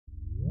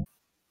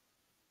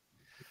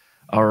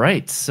All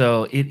right,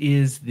 so it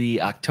is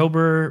the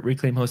October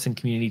Reclaim Hosting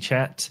Community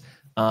Chat,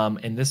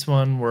 and this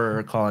one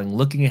we're calling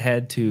Looking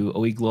Ahead to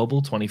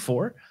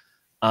OEGlobal24.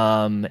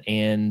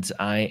 And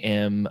I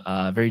am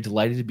very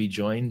delighted to be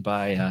joined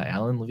by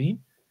Alan Levine,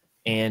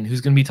 and who's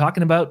going to be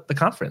talking about the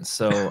conference.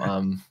 So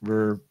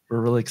we're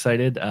really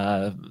excited,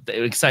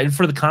 excited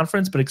for the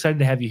conference, but excited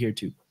to have you here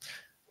too.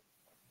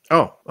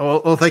 Oh,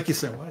 well, thank you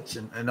so much.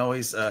 And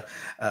always,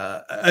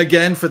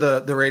 again, for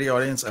the radio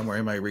audience, I'm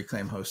wearing my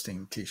Reclaim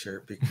Hosting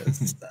t-shirt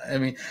because, I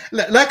mean,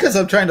 not because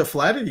I'm trying to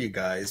flatter you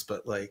guys,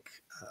 but like,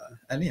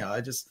 anyhow,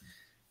 I just,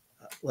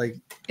 like,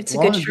 it's a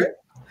good shirt.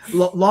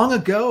 Long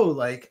ago,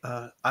 like,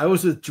 I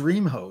was with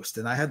DreamHost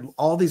and I had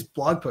all these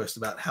blog posts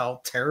about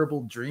how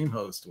terrible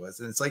DreamHost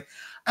was. And it's like,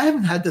 I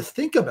haven't had to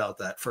think about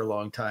that for a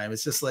long time.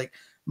 It's just like,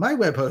 my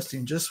web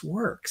hosting just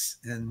works.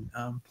 And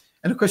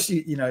of course,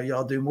 you know,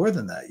 y'all do more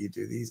than that. You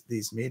do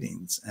these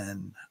meetings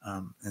and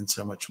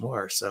so much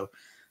more. So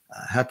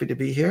happy to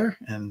be here.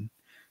 And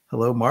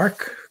hello,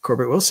 Mark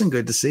Corbett Wilson.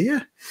 Good to see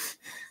you.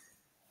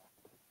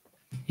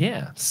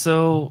 Yeah.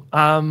 So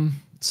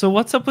so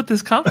what's up with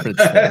this conference?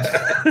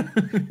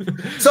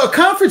 So a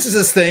conference is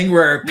this thing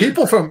where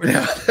people from,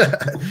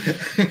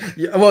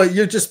 well,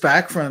 you're just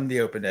back from the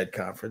Open Ed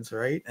conference,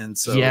 right? And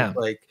so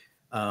like,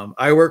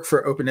 I work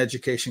for Open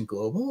Education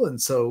Global.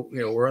 And so, you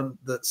know, we're on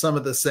some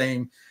of the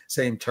same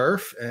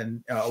turf,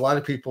 and a lot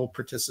of people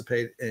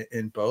participate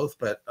in both,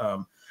 but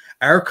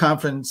our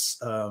conference,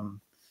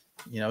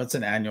 you know, it's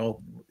an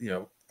annual, you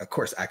know, of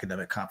course,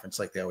 academic conference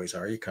like they always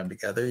are. You come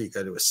together, you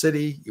go to a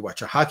city, you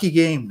watch a hockey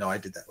game. No, I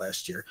did that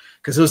last year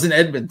because it was in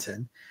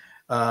Edmonton.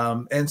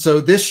 And so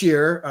this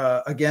year,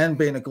 again,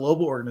 being a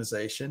global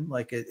organization,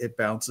 like it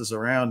bounces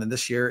around. And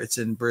this year it's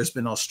in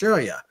Brisbane,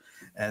 Australia.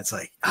 And it's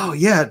like, oh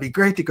yeah, it'd be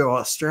great to go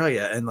to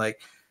Australia. And like,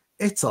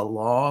 it's a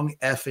long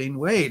effing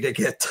way to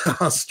get to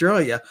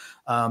Australia.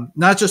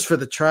 Not just for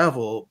the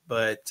travel,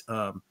 but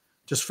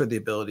just for the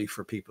ability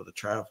for people to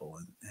travel.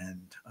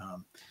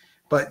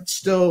 But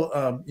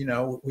still, you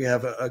know, we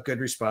have a good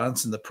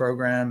response, and the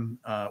program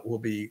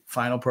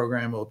final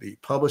program will be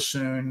published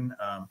soon.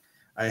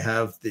 I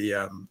have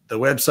the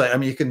website. I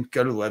mean, you can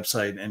go to the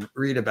website and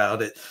read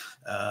about it.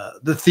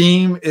 The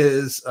theme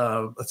is,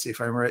 let's see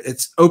if I'm right.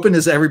 It's open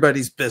as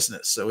everybody's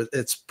business. So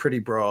it's pretty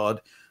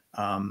broad.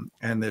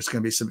 And there's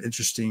going to be some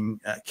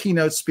interesting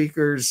keynote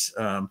speakers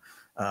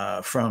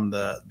from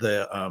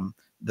the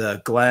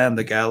GLAM,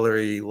 the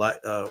gallery.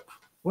 What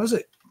was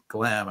it?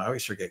 GLAM. I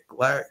always forget.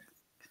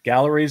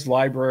 Galleries,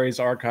 libraries,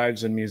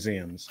 archives, and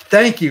museums.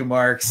 Thank you,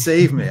 Mark.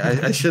 Save me.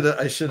 I should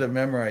have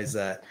memorized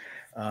that.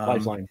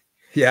 Lifeline.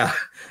 Yeah.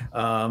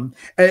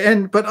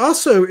 But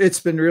also it's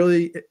been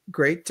really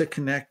great to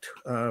connect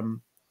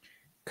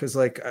because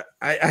like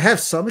I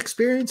have some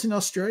experience in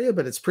Australia,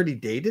 but it's pretty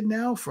dated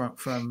now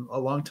from a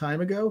long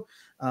time ago.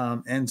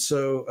 And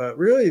so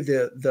really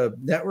the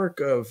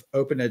network of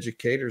open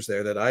educators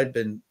there that I've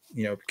been,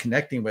 you know,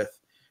 connecting with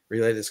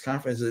related to this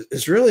conference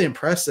is really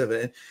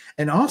impressive,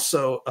 and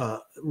also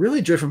really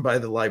driven by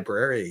the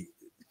library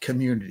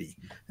community.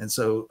 And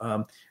so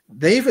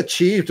they've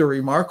achieved a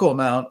remarkable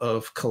amount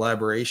of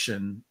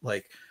collaboration,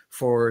 like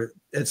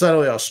it's not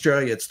only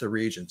Australia, it's the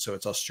region. So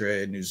it's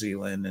Australia, New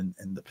Zealand,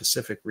 and the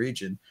Pacific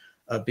region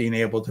of being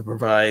able to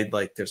provide,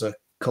 like, there's a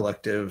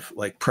collective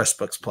like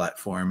Pressbooks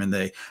platform, and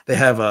they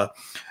have a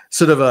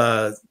sort of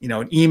a, you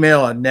know, an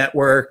email, a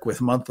network with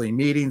monthly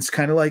meetings,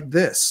 kind of like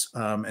this.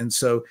 And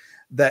so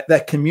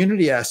that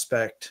community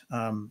aspect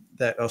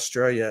that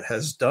Australia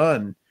has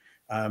done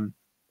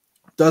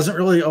doesn't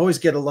really always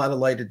get a lot of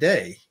light of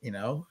day, you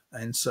know?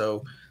 And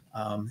so,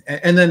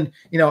 and then,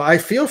 you know, I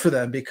feel for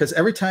them because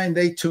every time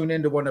they tune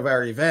into one of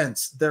our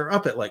events, they're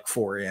up at like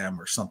 4 a.m.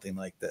 or something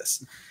like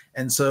this.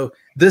 And so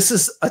this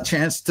is a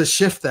chance to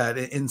shift that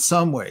in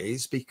some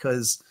ways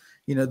because,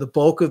 you know, the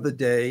bulk of the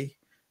day,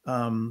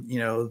 you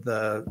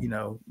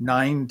know,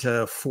 9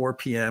 to 4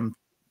 p.m.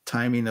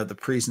 timing of the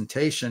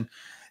presentation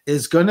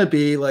is going to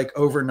be like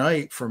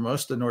overnight for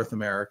most of North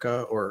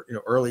America, or, you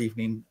know, early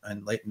evening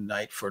and late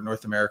night for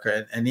North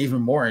America, and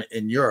even more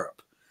in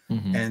Europe.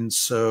 Mm-hmm. And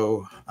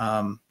so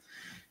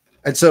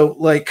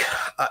like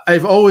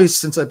I've always,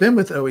 since I've been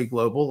with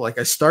OEGlobal, like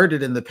I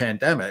started in the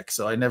pandemic,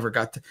 so I never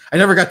got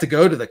to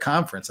go to the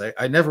conference.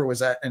 I never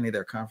was at any of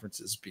their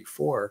conferences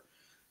before.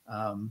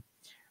 You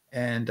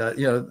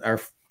know,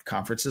 our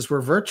conferences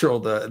were virtual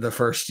the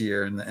first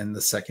year and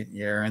the second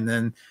year, and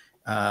then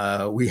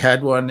we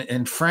had one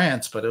in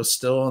France, but it was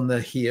still on the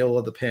heel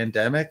of the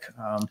pandemic.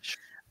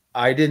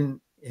 I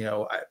didn't, you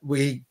know,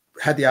 we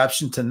had the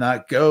option to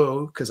not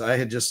go because I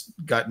had just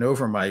gotten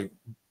over my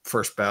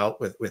first bout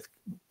with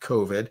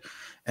COVID.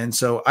 And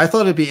so I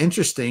thought it'd be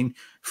interesting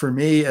for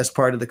me as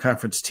part of the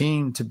conference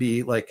team to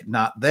be like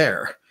not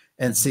there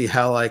and see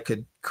how I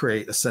could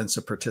create a sense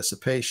of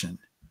participation.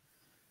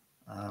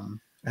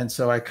 And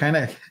so I kind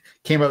of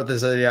came up with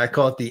this idea. I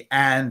call it the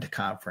AND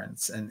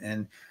conference.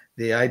 And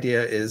the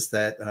idea is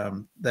that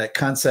that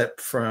concept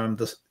from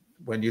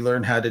when you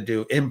learn how to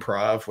do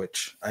improv,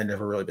 which I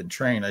never really been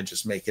trained, I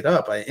just make it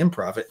up, I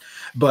improv it,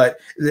 but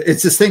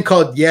it's this thing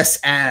called yes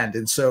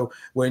and so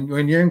when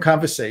you're in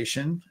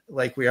conversation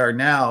like we are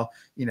now,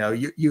 you know,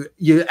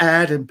 you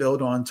add and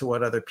build on to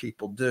what other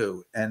people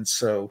do. And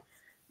so,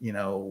 you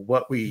know,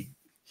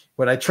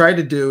 what I try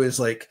to do is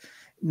like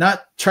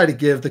not try to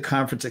give the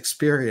conference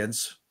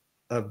experience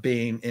of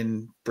being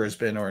in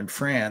Brisbane or in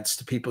France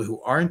to people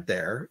who aren't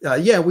there.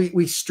 Yeah,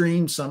 we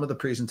stream some of the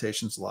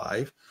presentations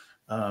live,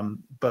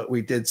 but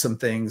we did some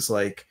things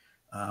like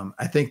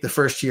I think the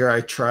first year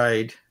I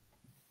tried.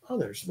 Oh,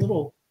 there's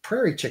little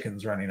prairie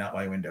chickens running out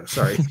my window.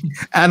 Sorry,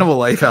 animal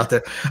life out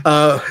there.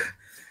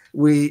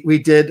 We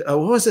did what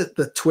was it?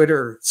 The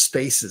Twitter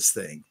Spaces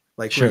thing,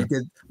 like Sure. where you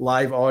did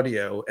live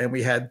audio, and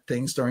we had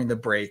things during the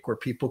break where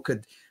people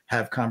could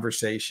have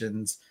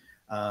conversations.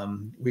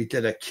 We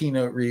did a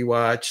keynote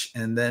rewatch,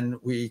 and then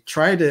we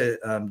try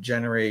to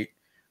generate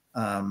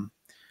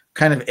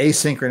kind of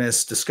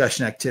asynchronous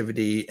discussion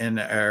activity in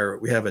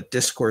we have a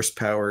discourse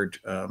powered,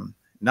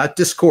 not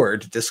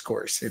Discord,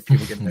 discourse, if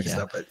people get mixed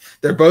up, but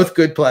they're both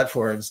good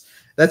platforms.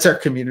 That's our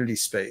community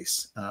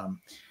space.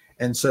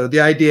 And so the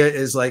idea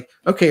is like,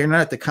 okay, you're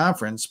not at the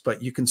conference,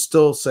 but you can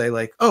still say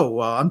like, oh,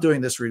 well, I'm doing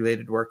this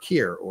related work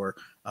here, or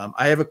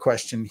I have a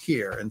question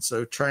here. And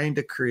so trying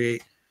to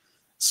create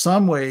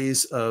some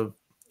ways of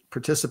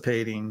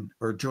participating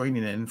or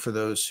joining in for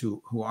those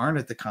who aren't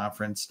at the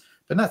conference,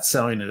 but not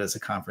selling it as a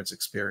conference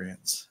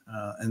experience.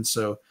 And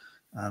so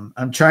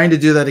I'm trying to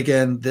do that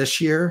again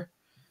this year.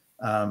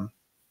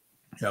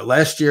 You know,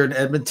 last year in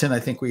Edmonton, I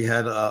think we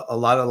had a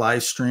lot of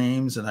live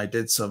streams, and I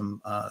did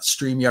some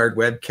StreamYard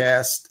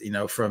webcast, you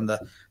know, from the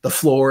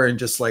floor, and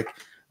just like,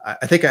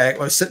 I think I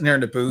was sitting there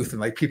in the booth,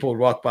 and like people would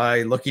walk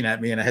by looking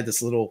at me, and I had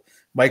this little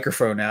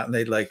microphone out, and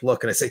they'd like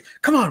look, and I say,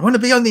 "Come on, want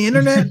to be on the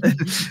internet?"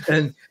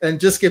 and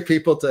just get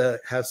people to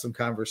have some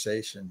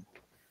conversation.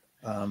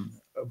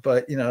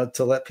 But you know,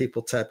 to let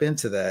people tap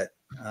into that,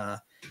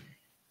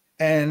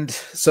 and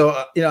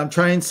so you know, I'm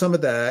trying some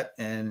of that,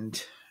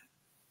 and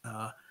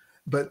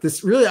but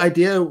this really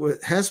idea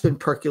has been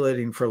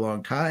percolating for a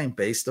long time,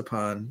 based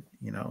upon,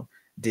 you know,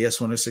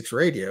 DS-106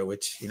 radio,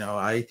 which, you know,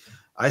 I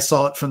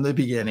saw it from the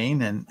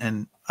beginning,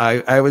 and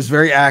I was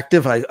very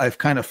active. I've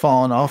kind of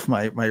fallen off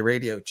my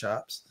radio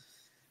chops.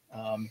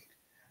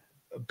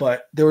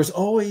 But there was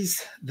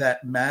always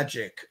that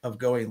magic of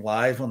going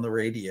live on the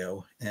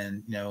radio.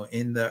 And, you know,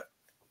 in the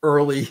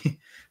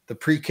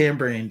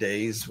pre-Cambrian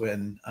days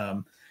when,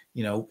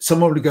 you know,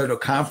 someone would go to a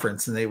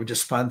conference and they would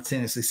just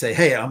spontaneously say,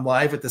 "Hey, I'm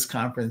live at this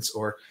conference,"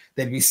 or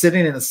they'd be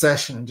sitting in a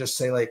session and just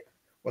say like,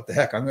 "What the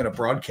heck, I'm going to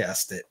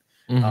broadcast it,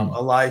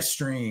 a live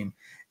stream."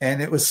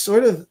 And it was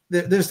sort of,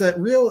 there's that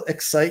real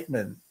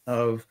excitement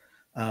of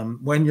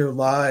when you're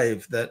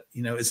live that,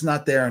 you know, it's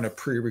not there in a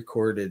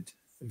pre-recorded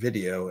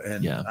video.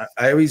 And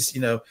I always,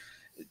 you know,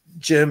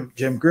 Jim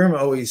Groom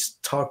always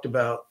talked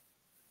about,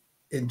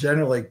 in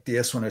general, like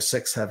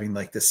DS-106 having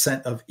like the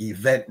scent of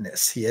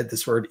eventness. He had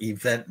this word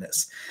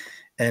eventness.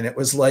 And it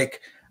was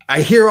like,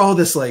 I hear all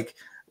this like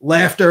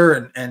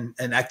laughter and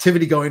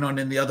activity going on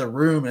in the other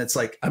room. And it's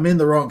like, I'm in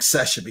the wrong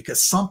session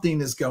because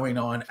something is going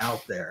on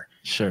out there.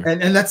 Sure.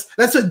 And that's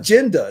what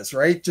Jim does,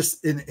 right?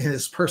 Just in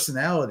his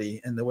personality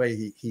and the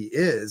way he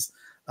is.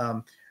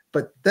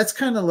 But that's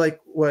kind of like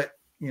what,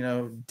 you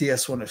know,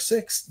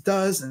 DS-106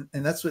 does. And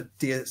that's what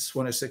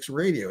DS-106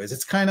 radio is.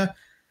 It's kind of,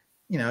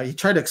 you know, you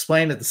try to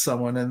explain it to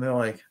someone and they're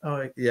like,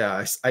 "Oh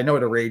yeah, I know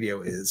what a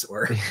radio is,"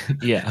 or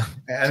yeah,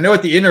 I know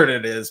what the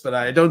internet is, but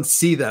I don't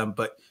see them.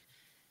 But,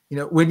 you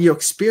know, when you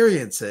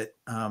experience it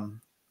from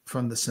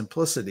the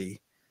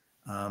simplicity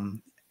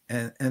and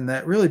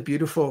that really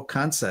beautiful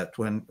concept,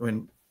 when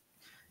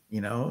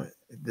you know,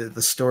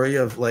 the story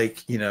of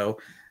like, you know,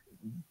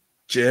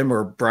 Jim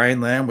or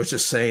Brian Lamb was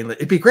just saying,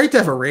 it'd be great to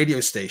have a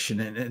radio station.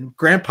 And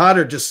Grant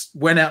Potter just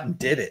went out and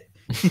did it.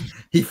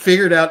 He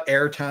figured out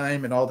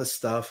airtime and all this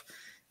stuff.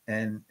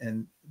 And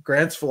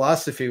Grant's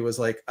philosophy was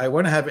like, I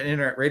want to have an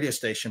internet radio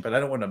station, but I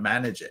don't want to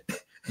manage it.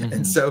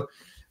 And so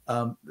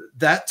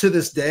that to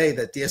this day,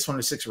 that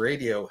DS-106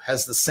 radio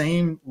has the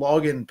same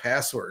login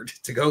password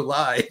to go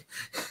live.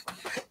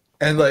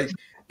 And like,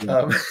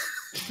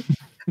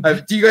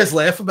 do you guys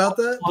laugh about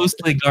that?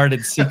 Closely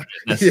guarded secret.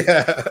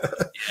 Yeah.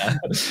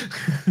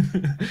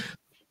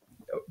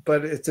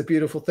 But it's a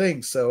beautiful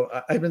thing. So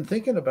I've been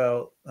thinking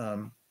about,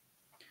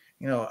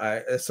 you know,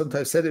 I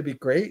sometimes said it'd be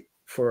great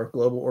for a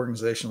global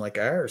organization like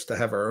ours to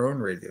have our own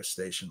radio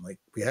station. Like,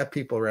 we have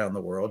people around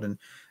the world, and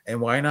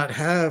why not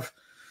have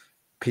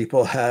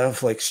people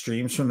have like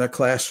streams from their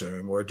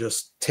classroom, or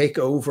just take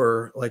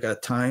over like a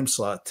time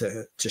slot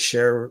to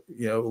share,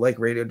 you know, like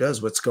radio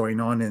does, what's going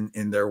on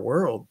in their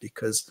world,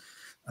 because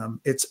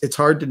it's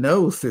hard to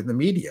know through the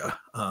media,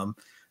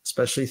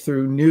 especially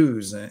through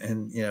news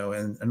and you know,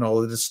 and all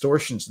the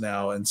distortions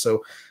now. And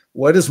so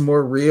what is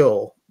more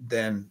real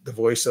than the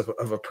voice of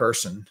a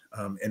person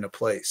in a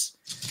place?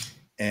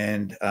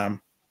 And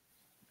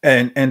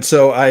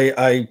so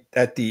I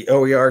at the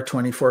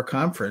OER24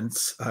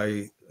 conference,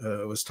 I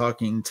was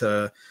talking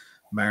to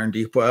Myron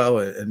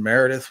Deepwell and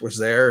Meredith was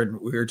there, and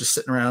we were just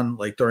sitting around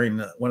like during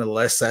one of the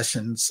last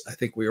sessions. I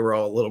think we were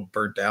all a little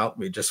burnt out.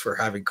 We just were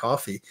having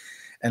coffee,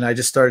 and I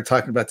just started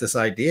talking about this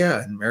idea,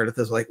 and Meredith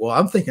was like, "Well,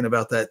 I'm thinking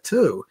about that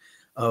too,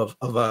 of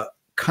a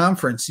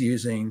conference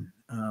using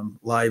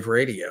live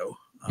radio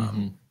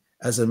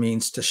as a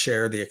means to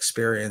share the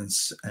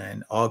experience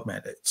and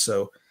augment it."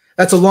 So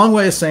that's a long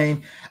way of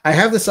saying I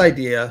have this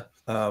idea,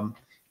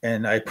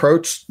 and I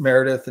approached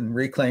Meredith, and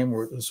Reclaim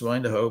was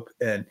willing to hope,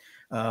 and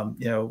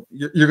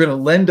you're going to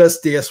lend us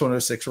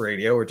DS-106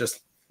 radio, or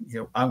just,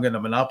 I'm going to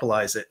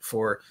monopolize it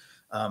for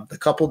the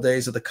couple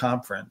days of the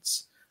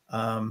conference,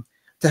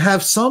 to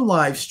have some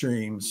live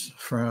streams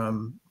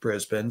from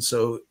Brisbane.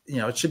 So,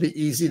 it should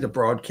be easy to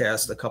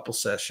broadcast a couple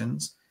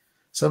sessions,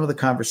 some of the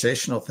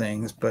conversational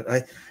things, but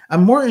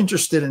I'm more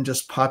interested in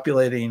just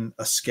populating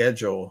a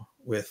schedule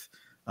with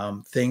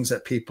things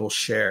that people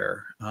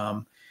share.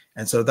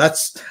 And so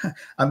that's,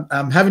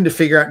 I'm having to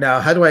figure out now,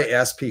 how do I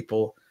ask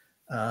people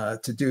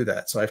to do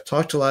that? So I've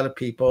talked to a lot of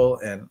people,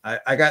 and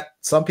I got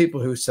some people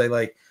who say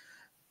like,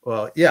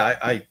 well,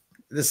 yeah,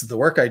 this is the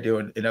work I do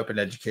in open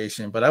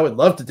education, but I would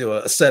love to do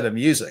a set of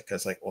music. I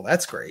was like, well,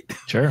 that's great.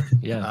 Sure.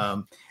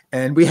 Yeah.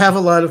 And we have a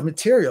lot of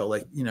material,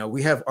 like,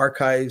 we have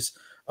archives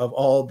of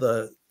all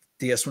the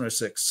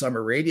DS-106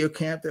 summer radio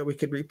camp that we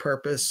could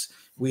repurpose.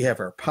 We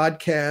have our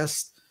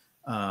podcast.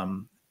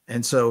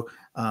 And so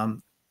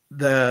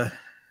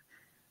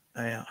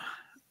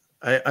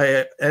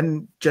I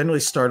generally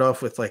start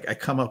off with like, I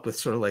come up with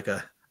sort of like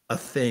a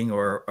thing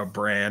or a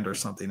brand or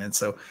something. And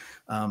so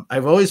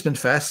I've always been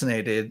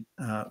fascinated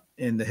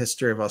in the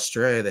history of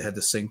Australia. They had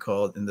this thing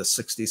called in the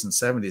 60s and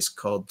 70s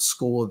called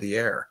School of the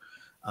Air,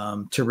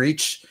 to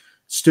reach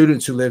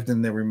students who lived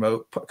in the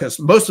remote, because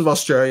most of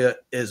Australia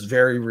is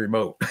very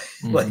remote,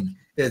 like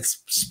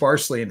it's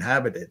sparsely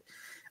inhabited.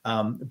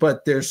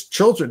 But there's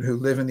children who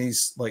live in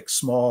these like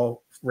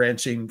small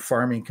ranching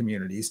farming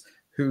communities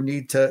who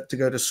need to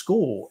go to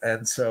school.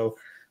 And so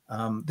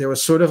there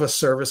was sort of a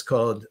service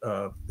called,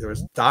 there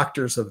was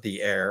Doctors of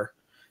the Air.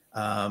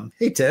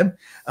 Hey, Tim,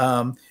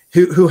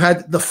 who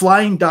had the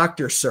flying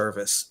doctor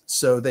service.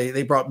 So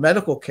they brought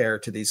medical care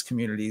to these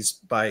communities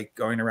by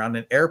going around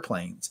in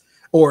airplanes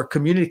or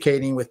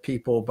communicating with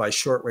people by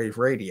shortwave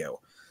radio.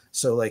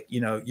 So like,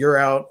 you're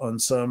out on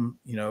some,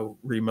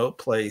 remote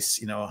place,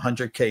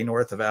 100K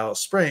north of Alice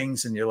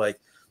Springs, and you're like,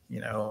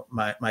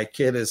 my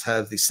kid has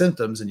had these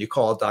symptoms, and you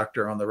call a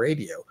doctor on the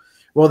radio.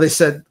 Well, they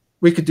said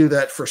we could do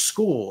that for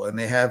school, and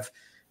they have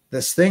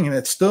this thing, and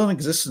it's still in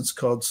existence,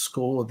 called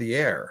School of the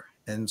Air.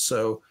 And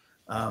so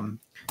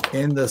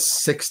in the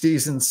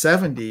 60s and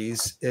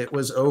 70s, it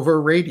was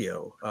over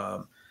radio.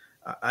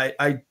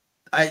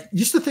 I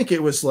used to think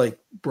it was like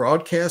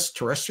broadcast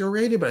terrestrial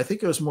radio, but I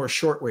think it was more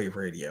shortwave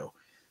radio.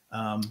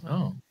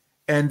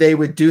 And they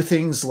would do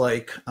things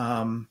like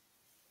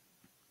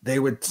they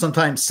would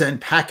sometimes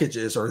send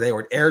packages, or they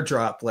would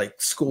airdrop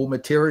like school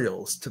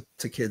materials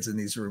to kids in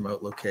these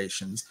remote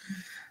locations.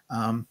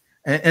 And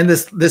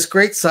this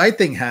great side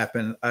thing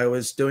happened. I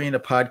was doing a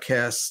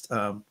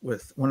podcast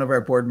with one of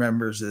our board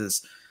members,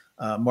 is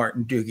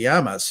Martin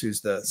Dugiamas,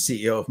 who's the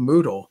CEO of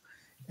Moodle.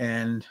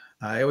 And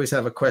I always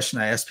have a question.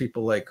 I ask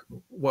people like,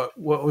 what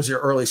was your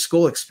early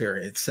school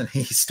experience? And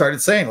he started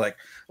saying like,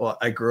 well,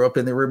 I grew up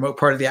in the remote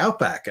part of the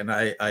outback, and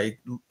I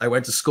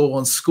went to school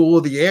in School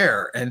of the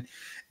Air.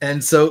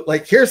 And so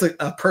like, here's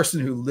a person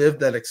who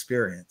lived that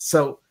experience.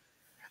 So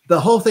the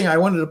whole thing, I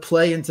wanted to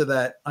play into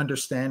that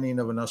understanding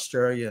of an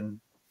Australian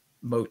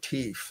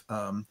motif.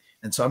 And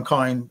so I'm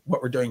calling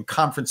what we're doing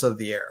Conference of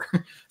the Air.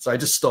 So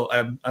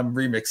I'm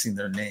remixing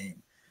their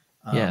name.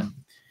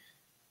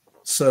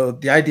 So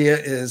the idea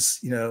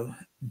is,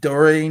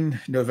 during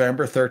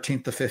November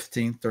 13th to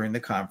 15th during the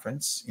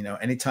conference,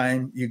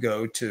 anytime you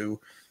go to,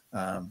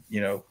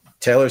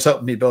 Taylor's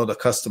helped me build a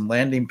custom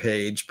landing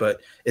page,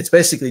 but it's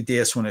basically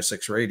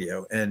DS-106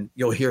 radio, and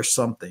you'll hear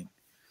something.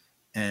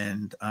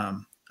 And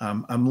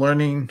I'm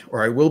learning,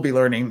 or I will be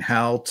learning,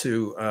 how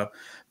to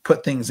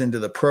put things into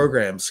the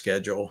program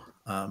schedule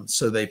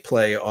so they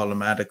play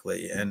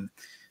automatically. And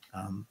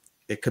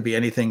it could be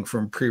anything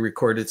from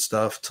pre-recorded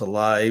stuff to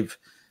live,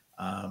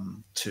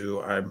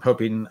 to I'm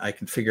hoping I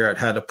can figure out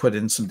how to put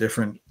in some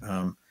different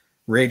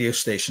radio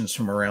stations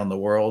from around the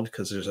world,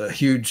 because there's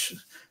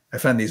I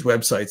found these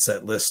websites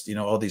that list,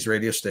 all these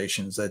radio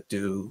stations that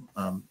do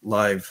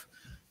live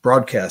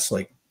broadcasts,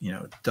 like,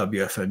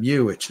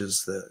 WFMU, which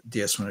is the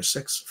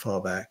DS-106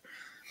 fallback.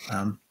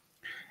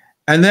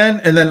 And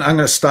then I'm going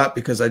to stop,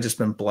 because I've just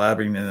been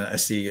blabbering, and I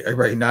see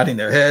everybody nodding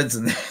their heads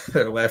and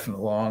they're laughing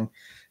along.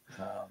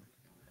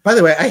 By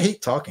the way, I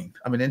hate talking.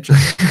 I'm an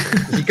introvert.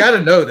 You got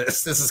to know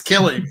this. This is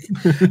killing me.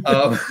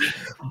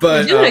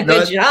 But you're doing a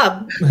good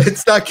job.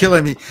 It's not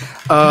killing me.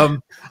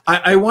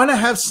 I want to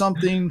have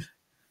something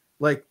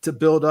like to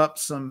build up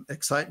some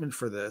excitement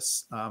for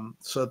this.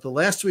 So the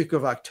last week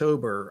of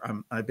October,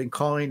 I've been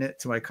calling it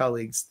to my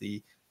colleagues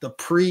the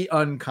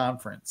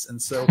pre-unconference. And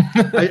so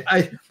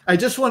I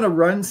just want to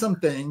run some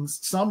things,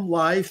 some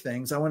live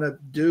things I want to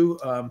do.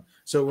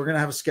 So we're going to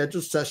have a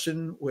scheduled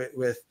session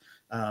with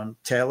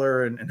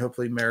Taylor and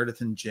hopefully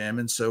Meredith and Jim.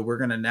 And so we're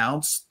going to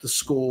announce the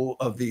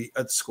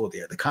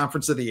the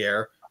conference of the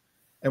air,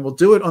 and we'll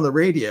do it on the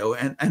radio.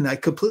 And I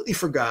completely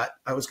forgot.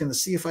 I was going to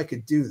see if I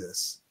could do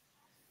this.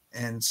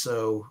 And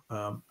so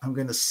I'm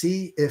going to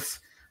see if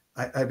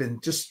I've been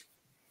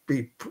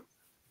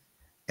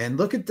and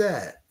look at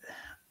that.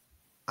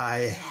 I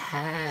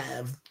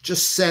have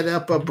just set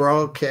up a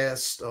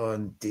broadcast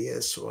on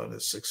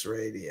DS106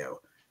 radio.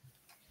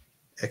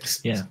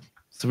 Yeah.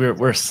 So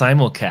we're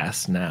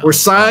simulcast now. We're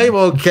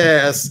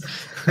simulcast,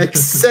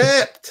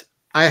 except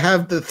I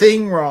have the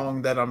thing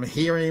wrong that I'm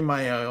hearing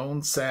my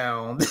own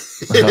sound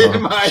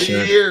in my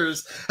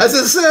ears. Has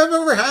this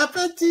ever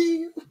happened to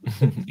you?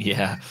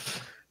 Yeah.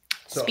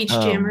 So, speech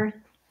jammer.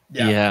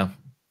 Yeah.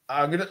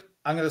 I'm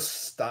gonna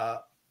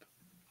stop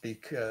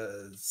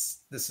because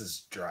this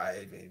is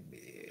driving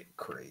me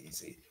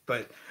crazy.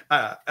 But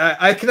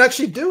I can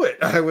actually do it.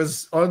 I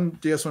was on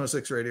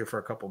DS106 radio for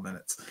a couple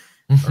minutes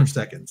or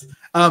seconds.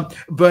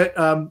 But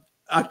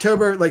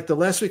October, like the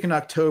last week in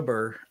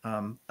October,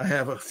 I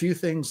have a few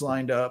things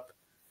lined up.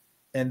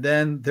 And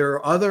then there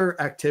are other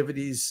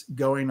activities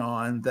going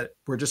on that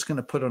we're just going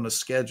to put on a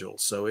schedule.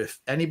 So if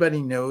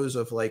anybody knows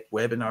of like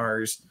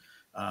webinars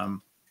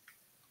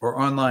or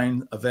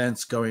online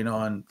events going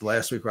on the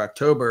last week of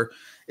October,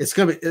 it's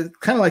going to be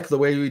kind of like the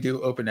way we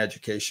do Open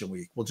Education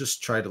Week. We'll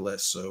just try to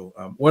list. So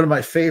one of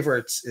my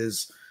favorites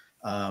is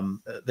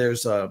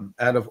there's out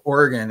of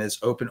Oregon is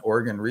Open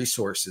Oregon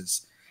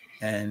Resources.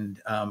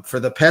 And for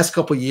the past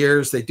couple of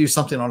years, they do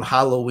something on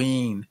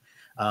Halloween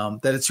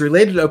that it's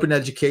related to open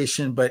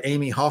education, but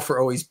Amy Hoffer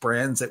always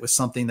brands it with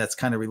something that's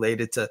kind of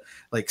related to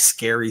like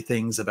scary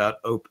things about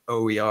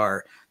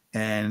OER.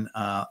 And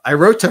I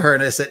wrote to her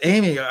and I said,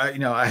 Amy,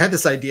 I had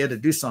this idea to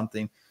do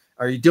something.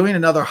 Are you doing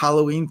another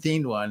Halloween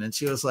themed one? And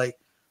she was like,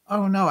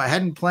 oh no, I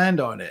hadn't planned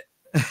on it.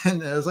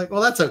 And I was like,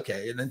 well, that's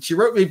okay. And then she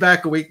wrote me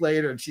back a week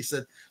later and she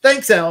said,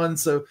 thanks, Alan.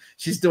 So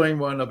she's doing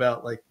one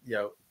about like,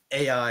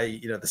 AI,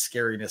 the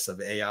scariness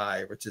of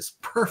AI, which is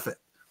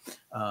perfect.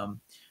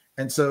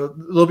 And so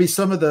there'll be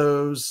some of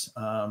those.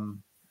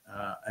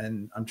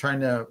 And I'm trying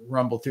to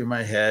rumble through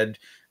my head.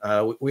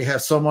 We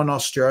have some on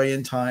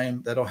Australian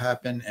time that'll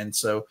happen. And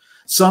so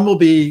some will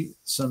be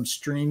some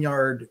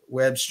StreamYard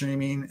web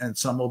streaming and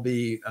some will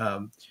be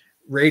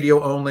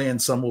radio only.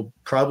 And some will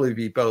probably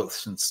be both,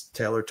 since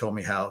Taylor told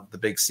me how the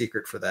big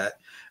secret for that,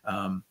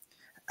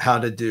 how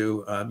to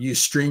do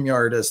use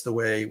StreamYard as the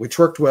way, which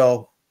worked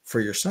well for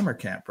your summer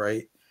camp,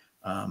 right?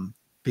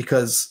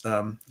 Because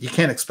you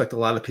can't expect a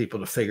lot of people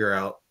to figure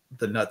out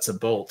the nuts and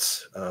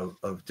bolts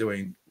of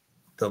doing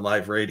the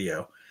live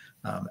radio,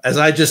 as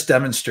I just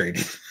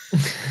demonstrated.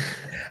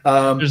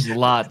 There's a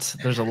lot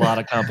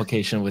of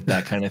complication with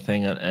that kind of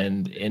thing,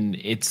 and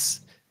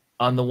it's,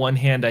 on the one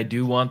hand, I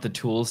do want the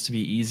tools to be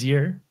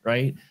easier,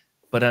 right?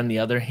 But on the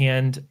other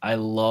hand, I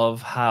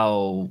love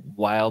how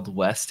Wild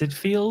West it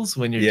feels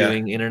when you're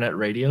doing internet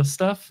radio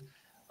stuff.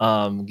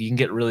 You can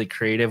get really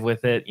creative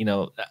with it.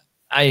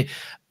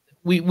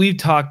 We've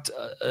talked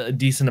a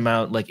decent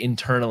amount, like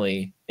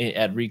internally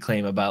at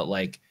Reclaim, about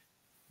like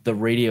the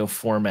radio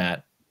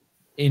format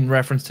in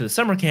reference to the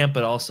summer camp,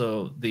 but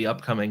also the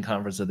upcoming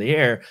Conference of the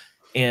Air.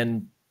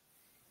 And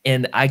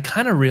I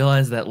kind of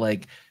realized that,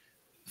 like,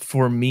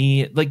 for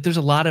me, like, there's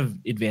a lot of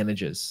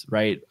advantages,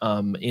 right?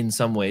 In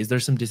some ways,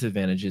 there's some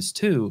disadvantages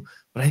too.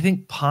 But I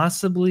think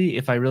possibly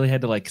if I really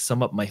had to like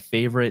sum up my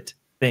favorite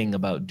thing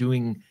about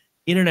doing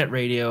internet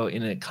radio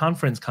in a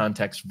conference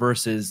context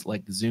versus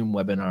like Zoom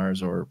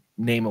webinars or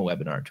name a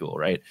webinar tool,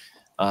 right?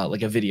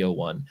 Like a video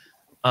one,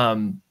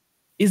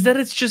 is that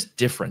it's just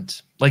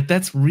different. Like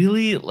that's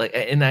really like,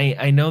 and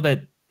I know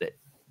that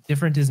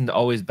different isn't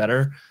always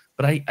better,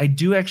 but I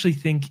do actually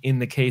think in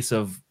the case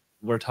of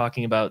we're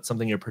talking about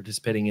something you're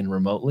participating in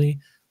remotely,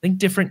 I think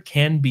different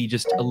can be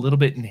just a little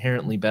bit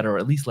inherently better, or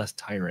at least less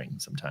tiring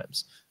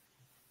sometimes.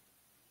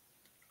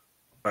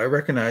 I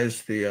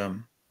recognize the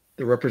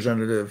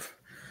representative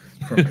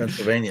from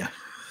Pennsylvania.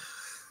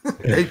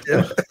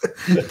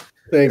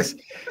 Thanks.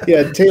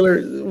 Yeah,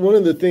 Taylor, one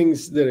of the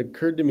things that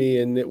occurred to me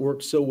and that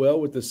worked so well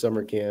with the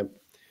summer camp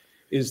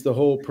is the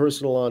whole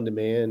personal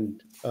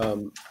on-demand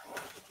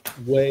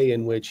way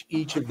in which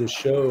each of the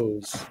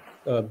shows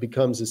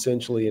becomes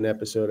essentially an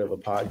episode of a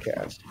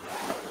podcast.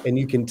 And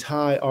you can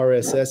tie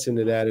RSS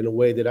into that in a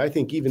way that I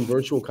think even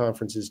virtual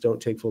conferences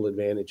don't take full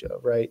advantage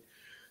of, right?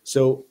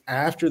 So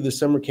after the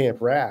summer camp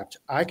wrapped,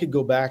 I could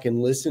go back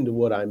and listen to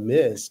what I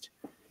missed,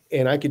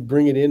 and I could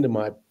bring it into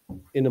my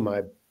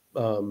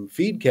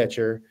feed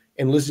catcher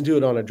and listen to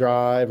it on a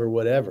drive or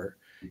whatever.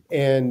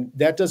 And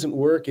that doesn't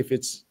work if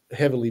it's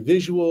heavily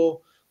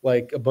visual,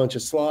 like a bunch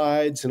of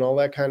slides and all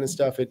that kind of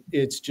stuff.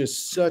 It's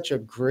just such a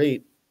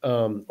great,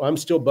 I'm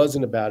still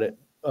buzzing about it,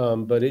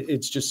 but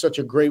it's just such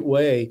a great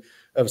way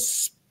of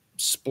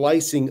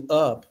splicing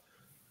up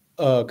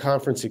a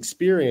conference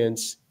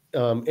experience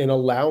and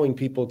allowing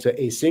people to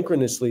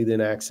asynchronously then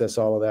access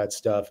all of that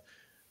stuff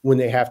when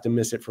they have to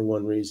miss it for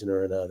one reason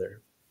or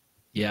another.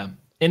 Yeah.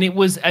 And it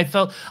was,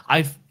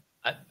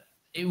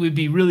 it would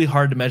be really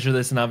hard to measure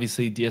this. And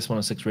obviously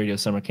DS106 Radio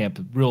Summer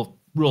Camp, real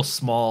real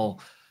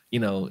small,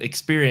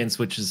 experience,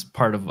 which is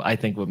part of, I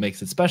think, what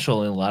makes it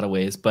special in a lot of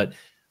ways. But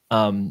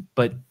I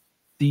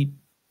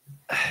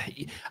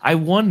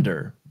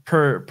wonder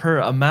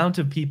per amount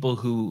of people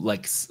who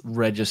like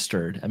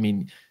registered. I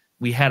mean,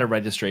 we had a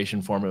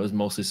registration form. It was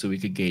mostly so we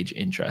could gauge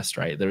interest,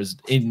 right? There's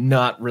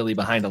not really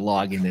behind a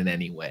login in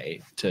any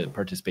way to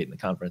participate in the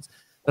conference.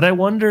 But I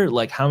wonder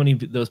like how many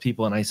of those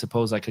people, and I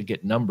suppose I could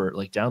get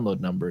download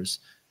numbers,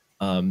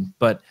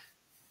 but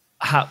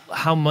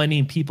how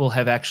many people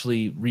have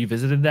actually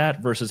revisited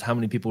that versus how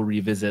many people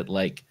revisit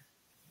like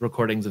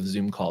recordings of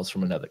Zoom calls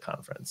from another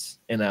conference.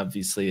 And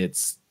obviously it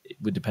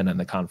would depend on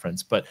the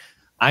conference, but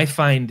I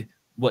find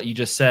what you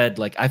just said,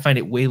 like I find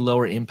it way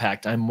lower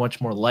impact. I'm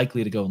much more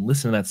likely to go and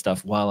listen to that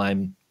stuff while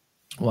I'm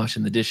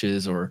washing the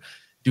dishes or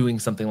doing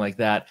something like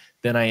that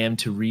than I am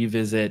to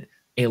revisit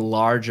a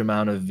large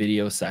amount of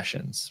video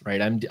sessions,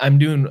 right? I'm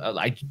doing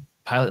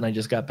Pilot and I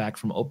just got back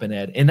from Open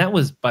Ed, and that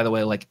was, by the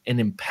way, like an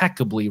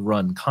impeccably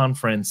run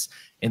conference,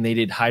 and they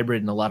did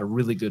hybrid in a lot of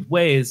really good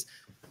ways.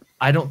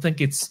 I don't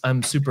think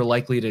I'm super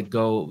likely to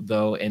go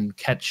though and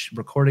catch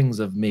recordings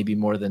of maybe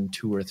more than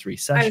 2 or 3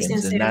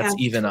 sessions, and that's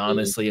even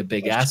honestly a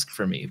big ask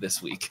for me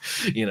this week,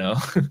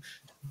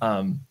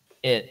 and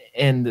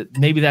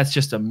maybe that's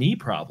just a me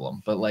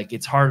problem, but like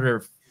it's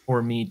harder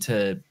for me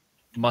to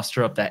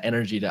muster up that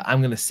energy to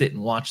I'm going to sit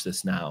and watch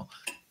this now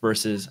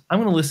versus I'm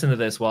going to listen to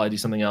this while I do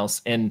something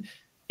else. And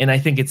I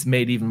think it's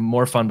made even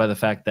more fun by the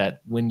fact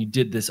that when you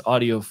did this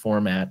audio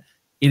format,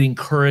 it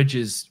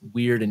encourages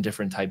weird and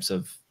different types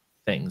of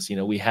things.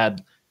 We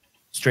had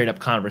straight up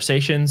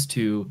conversations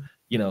to,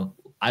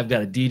 I've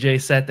got a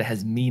DJ set that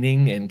has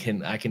meaning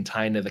and I can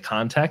tie into the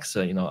context.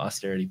 So,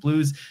 Austerity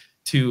Blues,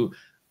 to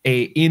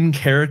a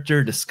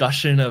in-character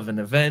discussion of an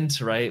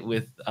event, right?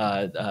 With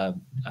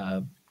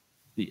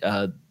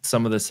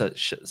some of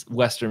the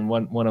Western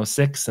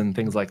 106 and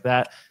things like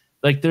that.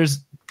 Like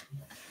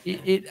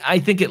I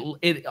think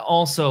it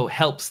also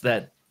helps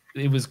that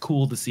it was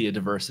cool to see a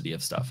diversity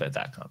of stuff at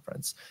that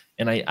conference.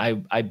 And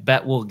I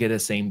bet we'll get a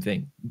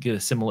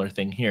similar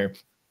thing here,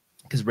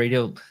 because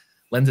radio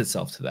lends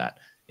itself to that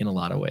in a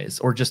lot of ways,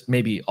 or just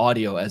maybe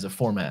audio as a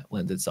format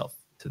lends itself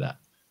to that.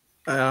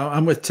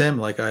 I'm with Tim.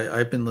 Like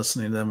I've been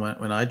listening to them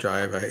when I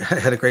drive. I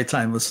had a great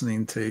time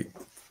listening to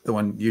the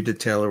one you did,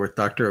 Taylor, with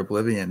Dr.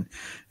 Oblivion,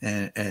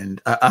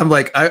 and I'm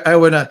like, I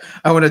want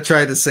to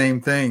try the same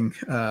thing,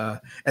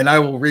 and I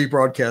will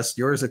rebroadcast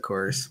yours, of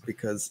course,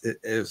 because it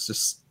was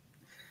just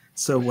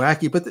so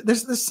wacky. But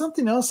there's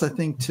something else I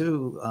think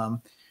too.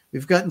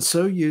 We've gotten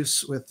so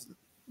used with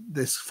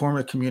this form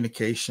of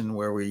communication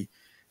where we,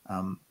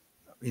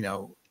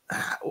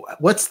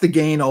 what's the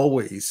gain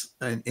always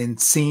in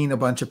seeing a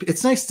bunch of.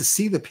 It's nice to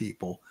see the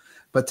people,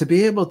 but to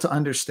be able to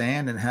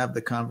understand and have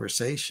the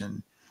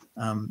conversation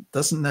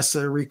doesn't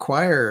necessarily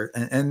require,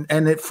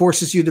 and it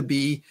forces you to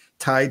be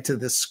tied to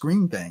this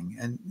screen thing.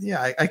 And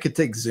yeah, I could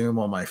take Zoom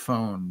on my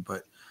phone,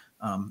 but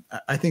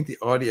I think the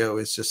audio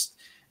is just,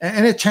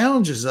 and it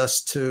challenges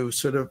us to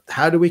sort of,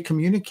 how do we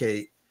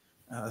communicate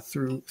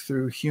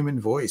through human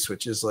voice,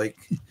 which is like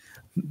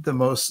the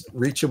most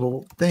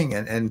reachable thing.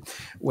 And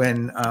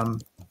when,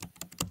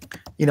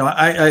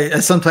 I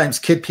sometimes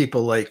kid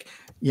people, like,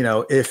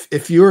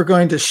 if you were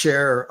going to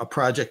share a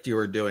project you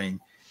were doing,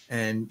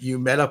 and you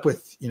met up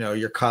with,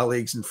 your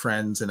colleagues and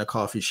friends in a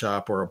coffee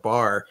shop or a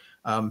bar,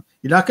 you're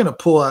not going to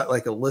pull out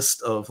like a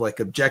list of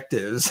like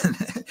objectives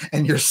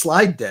and your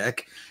slide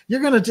deck. You're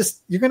going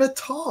to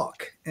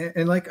talk.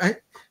 And like,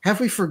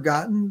 have we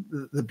forgotten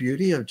the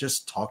beauty of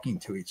just talking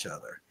to each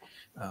other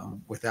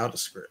without a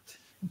script?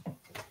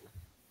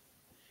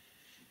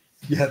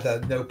 Yeah, the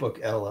notebook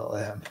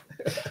LLM.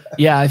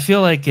 Yeah, I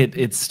feel like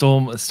it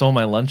stole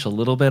my lunch a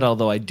little bit,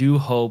 although I do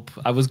hope,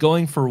 I was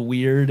going for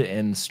weird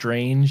and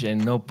strange,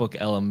 and Notebook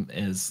LM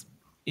is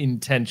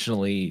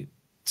intentionally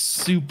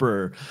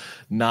super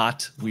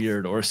not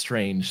weird or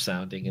strange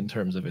sounding in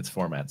terms of its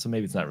format. So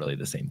maybe it's not really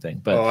the same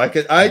thing.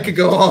 But I could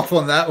go off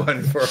on that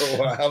one for a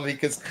while,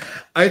 because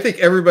I don't think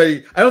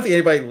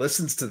anybody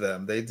listens to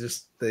them. They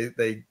just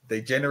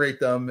they generate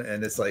them,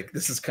 and it's like,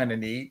 this is kind of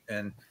neat.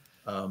 And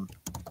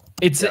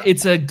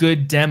it's a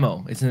good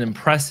demo. It's an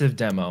impressive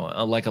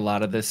demo, like a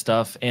lot of this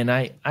stuff. And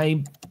I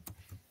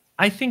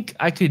think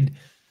I could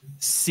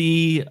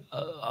see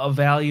a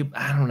value.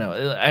 I don't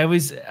know.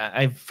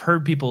 I've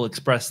heard people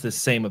express this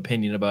same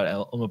opinion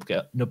about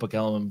Notebook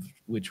LM,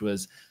 which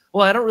was,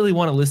 well, I don't really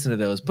want to listen to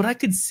those, but I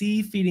could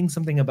see feeding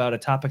something about a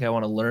topic I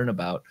want to learn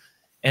about.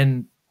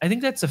 And I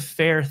think that's a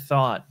fair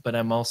thought, but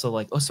I'm also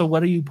like, oh, so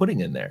what are you putting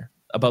in there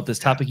about this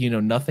topic you know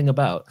nothing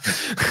about?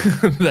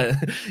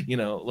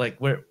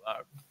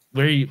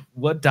 Like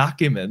what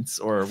documents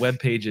or web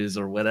pages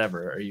or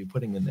whatever are you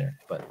putting in there?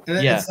 But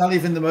yeah, it's not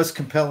even the most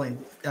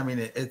compelling. I mean,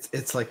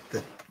 it's like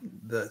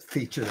the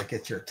feature that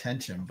gets your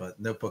attention, but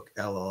Notebook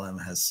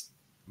LLM has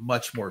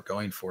much more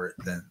going for it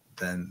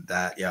than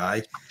that. Yeah,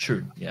 I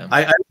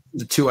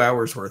the 2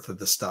 hours worth of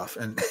the stuff,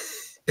 and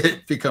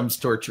it becomes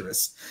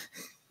torturous.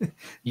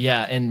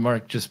 Yeah, and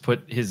Mark just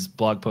put his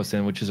blog post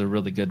in, which is a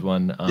really good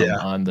one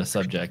on the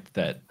subject,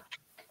 that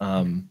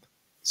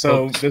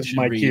So Books this is should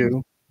my read.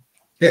 cue.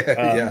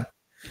 Yeah.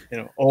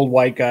 Old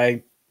white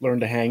guy,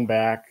 learned to hang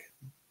back,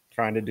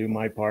 trying to do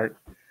my part.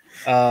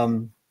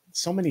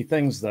 So many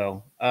things,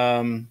 though.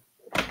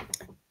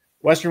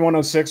 Western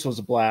 106 was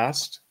a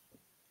blast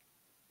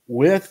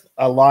with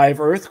a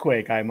live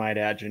earthquake, I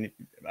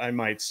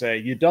might say.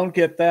 You don't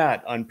get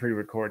that on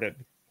pre-recorded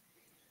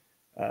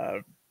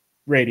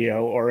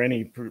radio or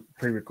any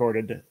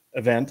pre-recorded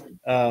event.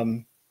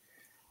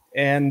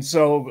 And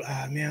so,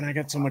 man, I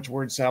got so much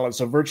word salad.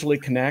 So virtually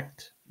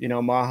connect,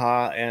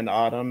 Maha and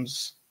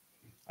Autumn's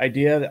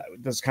idea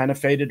that's kind of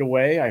faded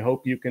away. I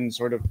hope you can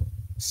sort of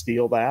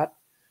steal that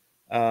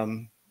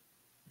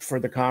for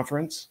the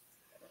conference.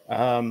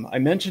 I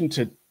mentioned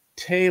to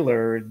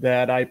Taylor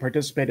that I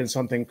participate in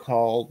something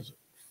called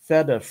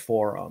Feda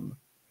Forum,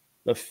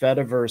 the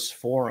Fediverse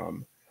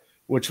Forum,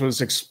 which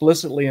was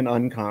explicitly an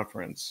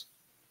unconference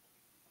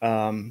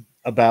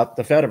about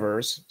the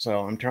Fediverse.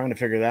 So I'm trying to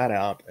figure that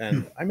out,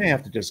 and I may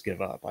have to just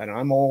give up.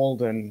 I'm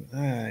old, and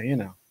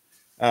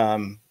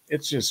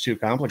it's just too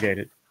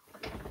complicated.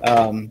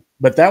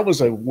 But that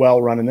was a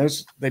well-run,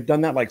 and they've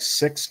done that like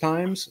 6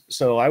 times.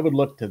 So I would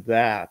look to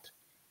that.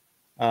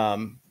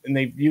 And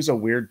they use a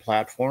weird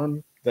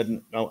platform that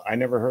I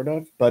never heard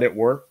of, but it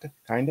worked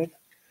kind of.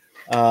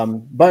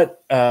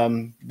 But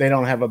they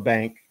don't have a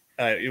bank.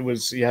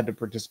 You had to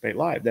participate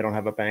live. They don't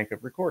have a bank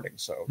of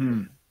recordings. So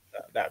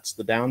that's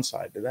the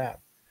downside to that.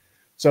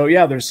 So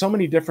yeah, there's so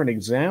many different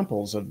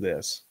examples of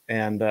this.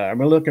 And I'm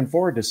really looking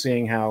forward to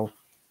seeing how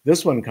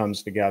this one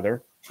comes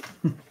together.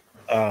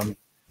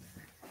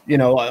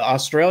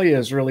 Australia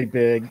is really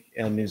big,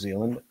 and New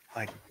Zealand.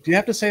 Like, do you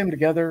have to say them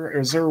together? Or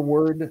is there a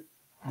word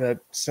that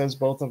says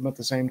both of them at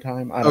the same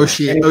time?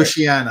 Oceania.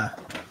 Oceania.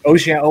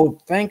 Oh,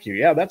 thank you.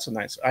 Yeah, that's a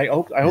nice. I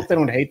hope they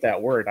don't hate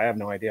that word. I have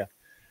no idea.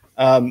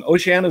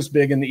 Oceania is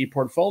big in the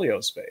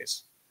e-portfolio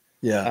space.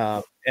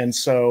 Yeah. And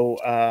so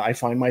I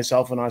find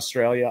myself in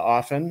Australia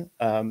often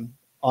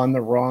on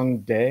the wrong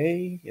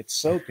day. It's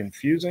so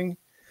confusing.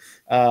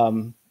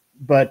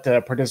 But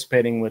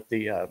participating with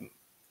the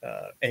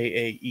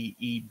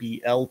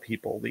AAEEBL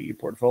people, the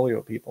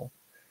e-portfolio people.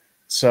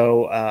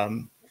 So,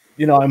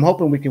 I'm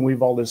hoping we can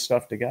weave all this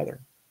stuff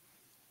together.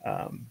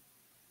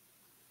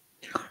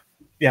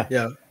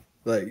 Yeah.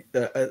 Like,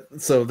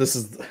 so this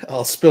is,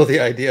 I'll spill the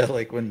idea.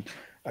 Like when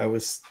I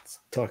was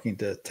talking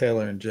to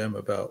Taylor and Jim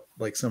about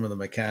like some of the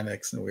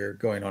mechanics, and we were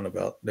going on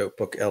about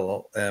Notebook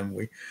LLM.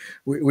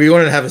 We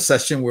wanted to have a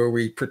session where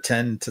we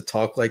pretend to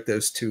talk like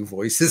those two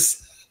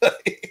voices.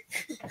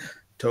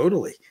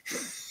 Totally.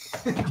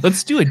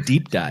 Let's do a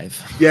deep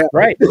dive. Yeah,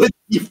 right.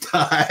 Deep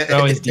dive. They're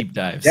always deep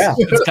dives. Yeah.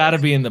 It's got to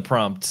be in the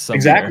prompt somewhere.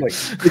 Exactly.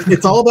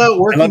 It's all about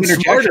working smarter.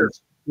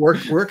 interjections.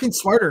 Working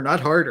smarter, not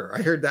harder.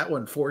 I heard that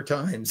one 4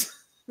 times.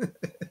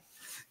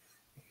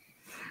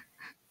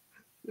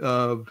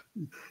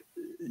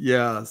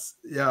 Yes.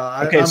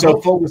 Yeah. Okay, so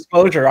full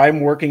disclosure, I'm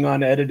working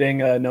on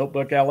editing a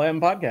Notebook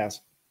LM podcast.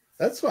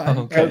 That's fine.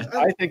 Okay.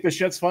 I think the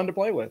shit's fun to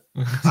play with.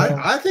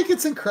 I think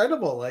it's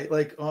incredible.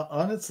 Like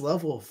on its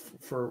level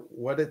for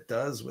what it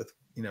does with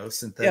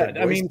synthetic.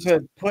 Yeah, I mean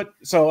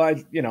so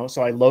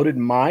I loaded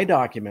my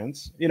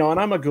documents, and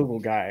I'm a Google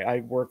guy.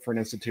 I work for an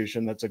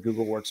institution that's a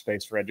Google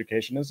workspace for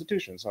education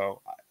institution.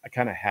 So I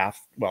kind of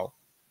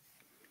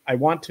I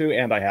want to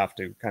and I have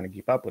to kind of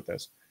keep up with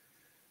this.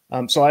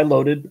 So I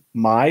loaded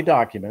my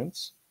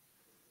documents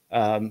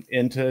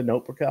into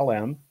Notebook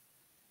LM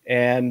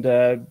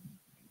and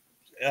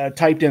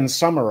typed in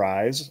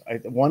summarize,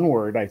 one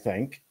word, I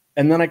think,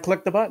 and then I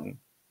clicked the button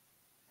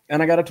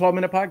and I got a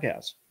 12-minute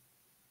podcast.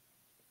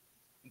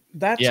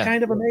 That's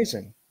kind of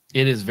amazing.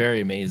 It is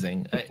very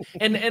amazing.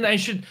 And I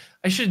should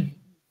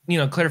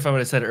clarify what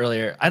I said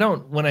earlier.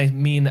 When I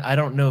mean I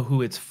don't know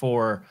who it's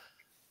for,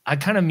 I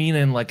kind of mean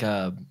in like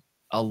a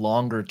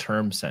longer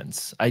term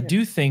sense. I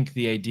do think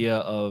the idea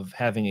of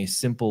having a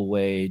simple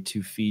way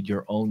to feed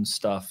your own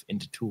stuff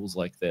into tools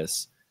like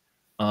this,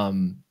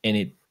 and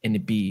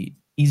it be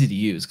easy to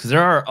use, because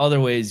there are other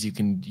ways you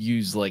can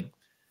use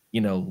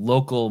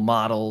local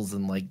models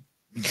and like.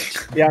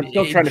 Yeah, I'm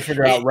still trying to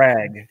figure out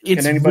RAG.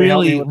 It's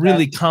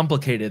really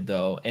complicated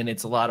though, and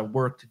it's a lot of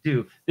work to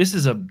do. This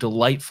is a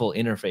delightful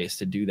interface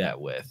to do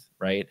that with,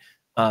 right?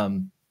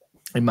 In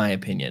my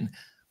opinion.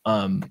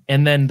 And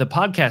then the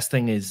podcast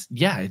thing is,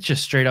 it's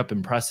just straight up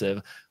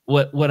impressive.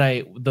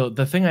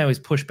 The thing I always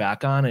push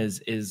back on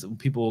is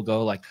people will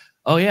go like,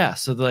 oh yeah,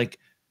 so like,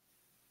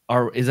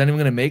 is anyone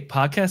going to make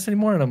podcasts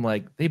anymore? And I'm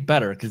like, they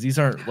better, because these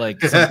aren't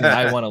like something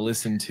I want to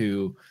listen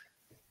to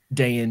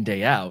day in,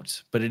 day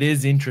out, but it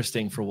is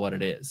interesting for what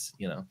it is,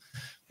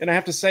 And I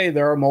have to say,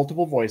 there are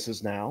multiple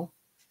voices now.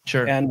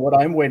 Sure. And what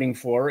I'm waiting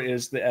for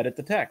is to edit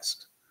the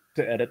text,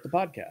 to edit the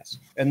podcast.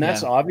 And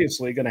that's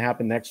obviously going to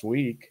happen next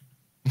week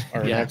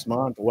or next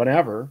month,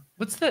 whatever.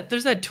 What's that?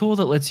 There's that tool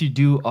that lets you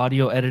do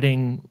audio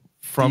editing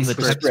from the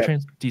text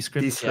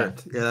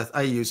Descript. Yeah,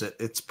 I use it.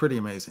 It's pretty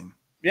amazing.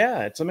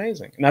 Yeah, it's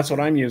amazing. And that's what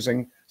I'm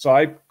using. So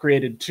I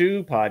created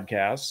 2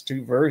 podcasts,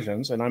 2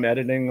 versions, and I'm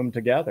editing them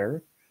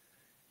together.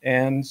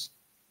 And,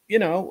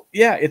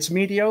 it's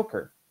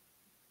mediocre.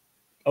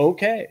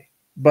 Okay.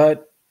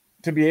 But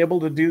to be able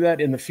to do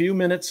that in the few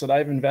minutes that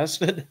I've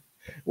invested,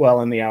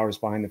 well, in the hours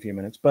behind the few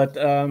minutes, but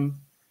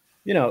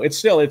you know, it's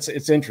still,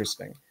 it's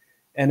interesting,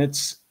 and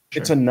it's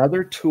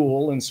another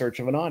tool in search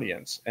of an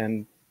audience.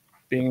 And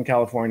being in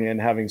California and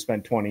having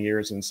spent 20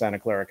 years in Santa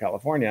Clara,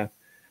 California,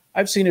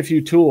 I've seen a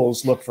few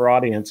tools look for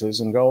audiences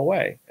and go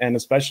away, and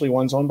especially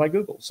ones owned by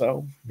Google.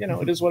 So, you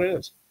know, it is what it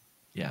is.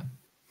 Yeah.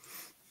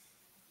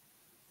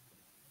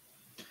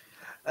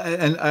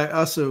 And I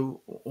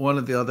also, one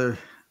of the other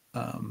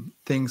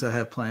things I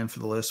have planned for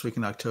the last week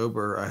in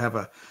October, I have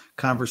a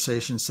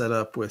conversation set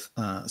up with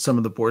some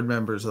of the board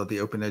members of the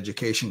Open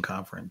Education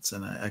Conference.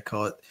 And I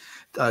call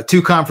it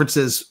 2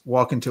 conferences,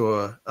 walk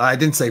into I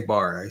didn't say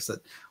bar, I said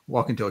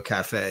walk into a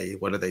cafe.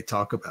 What do they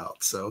talk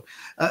about? So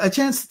a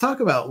chance to talk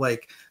about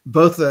like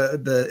both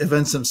the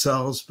events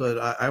themselves, but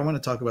I want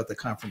to talk about the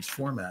conference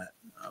format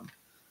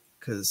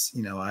because,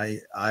 you know,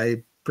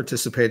 I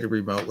participated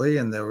remotely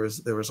and there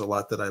was a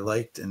lot that I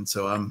liked. And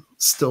so I'm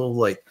still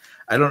like,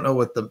 I don't know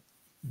what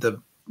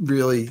the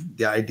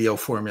ideal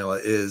formula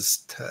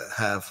is to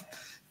have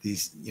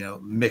these, you know,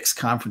 mixed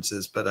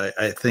conferences, but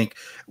I think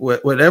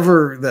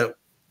whatever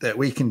that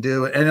we can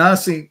do. And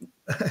honestly,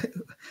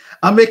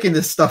 I'm making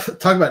this stuff,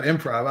 talk about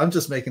improv. I'm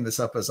just making this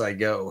up as I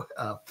go.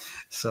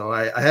 So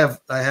I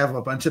have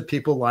a bunch of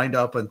people lined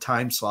up on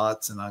time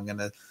slots, and I'm going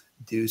to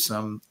do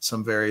some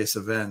various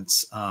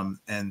events.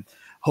 And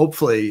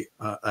hopefully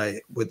I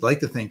would like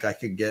to think I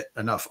could get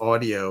enough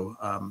audio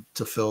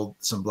to fill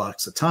some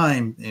blocks of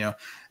time. You know,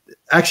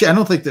 actually, I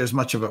don't think there's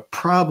much of a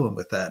problem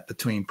with that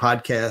between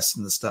podcasts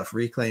and the stuff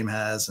Reclaim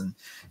has,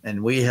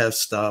 and we have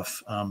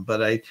stuff.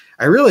 But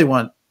I really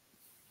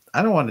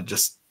I don't want to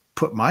just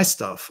put my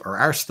stuff or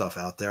our stuff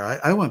out there.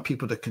 I want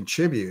people to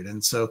contribute.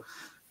 And so,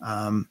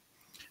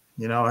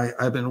 you know,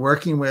 I've been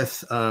working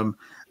with,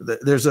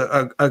 there's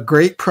a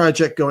great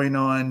project going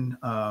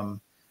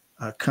on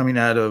coming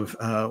out of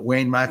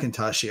Wayne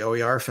McIntosh, the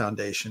OER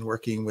Foundation,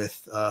 working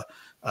with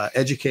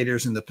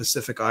educators in the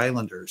Pacific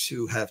Islanders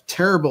who have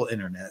terrible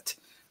internet.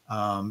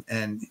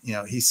 And, you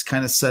know, he's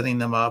kind of setting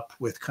them up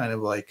with kind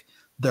of like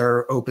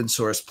their open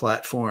source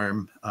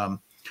platform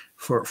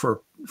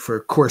for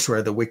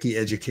courseware, the Wiki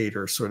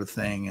Educator sort of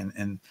thing,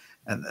 and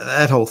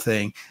that whole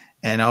thing.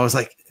 And I was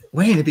like,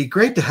 Wayne, it'd be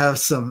great to have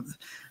some,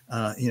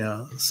 you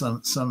know,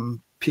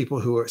 some people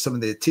who are some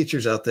of the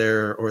teachers out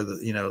there, or the,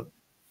 you know,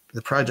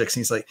 the projects.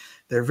 And he's like,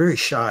 they're very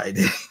shy.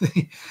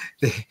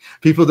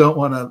 People don't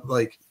want to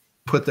like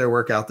put their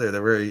work out there.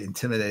 They're very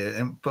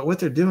intimidated. But what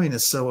they're doing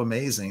is so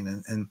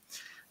amazing. And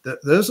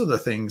those are the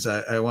things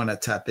I want to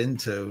tap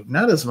into.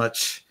 Not as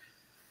much.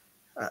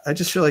 I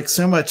just feel like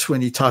so much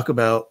when you talk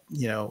about,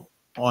 you know,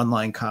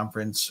 online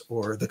conference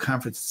or the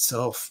conference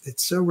itself,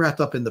 it's so wrapped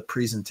up in the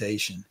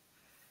presentation.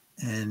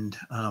 And,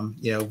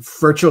 you know,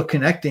 virtual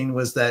connecting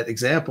was that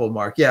example,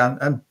 Mark. Yeah,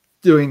 I'm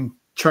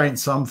trying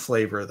some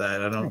flavor of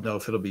that. I don't know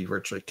if it'll be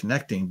virtually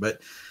connecting,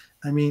 but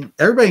I mean,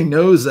 everybody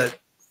knows that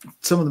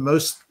some of the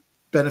most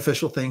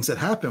beneficial things that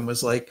happened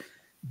was like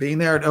being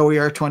there at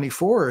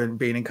OER24 and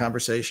being in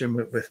conversation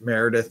with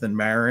Meredith and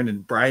Marin,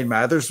 and Brian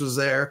Mathers was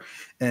there.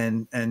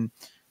 And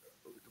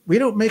we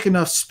don't make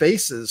enough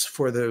spaces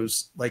for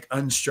those like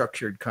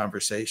unstructured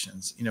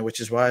conversations, you know,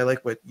 which is why I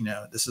like what, you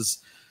know, this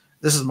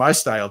is my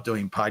style of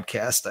doing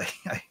podcast.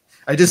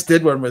 I just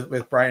did one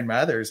with Brian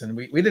Mathers, and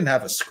we didn't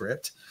have a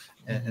script,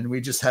 and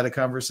we just had a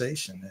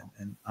conversation,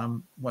 and I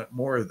want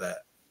more of that.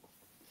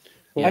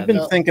 Yeah, I've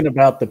been thinking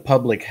about the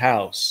public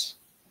house.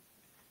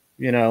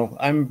 You know,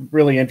 I'm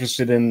really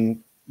interested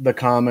in the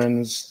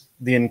commons,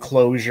 the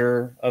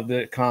enclosure of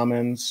the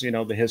commons, you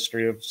know, the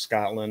history of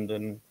Scotland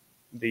and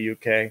the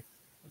UK.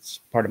 It's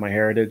part of my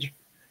heritage.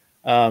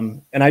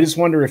 And I just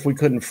wonder if we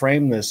couldn't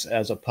frame this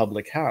as a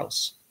public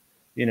house,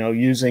 you know,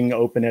 using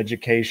open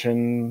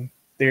education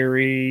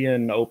theory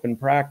and open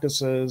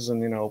practices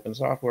and, you know, open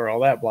software, all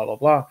that, blah, blah,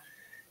 blah.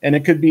 And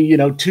it could be, you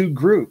know, 2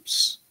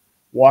 groups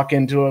walk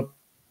into a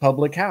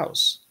public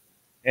house,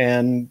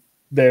 and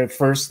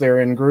they're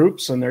in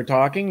groups and they're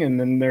talking, and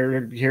then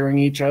they're hearing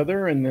each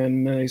other, and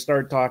then they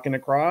start talking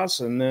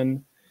across, and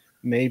then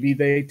maybe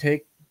they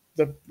take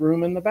the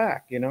room in the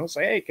back, you know,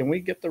 say, hey, can we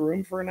get the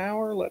room for an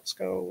hour? Let's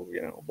go,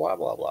 you know, blah,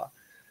 blah, blah.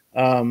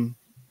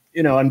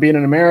 You know, and being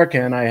an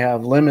American, I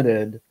have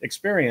limited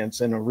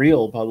experience in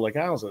real public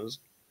houses,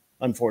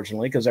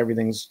 unfortunately, because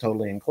everything's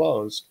totally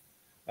enclosed.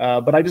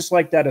 But I just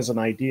like that as an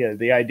idea,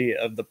 the idea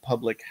of the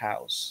public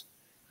house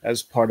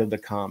as part of the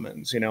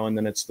commons, you know, and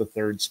then it's the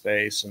third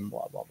space and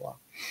blah, blah, blah.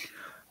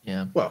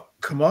 Yeah. Well,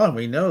 come on.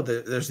 We know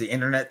that there's the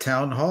internet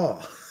town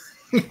hall.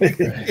 Oh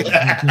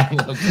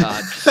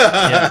God.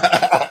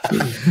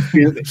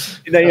 Yeah.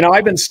 You know,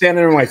 I've been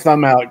standing with my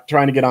thumb out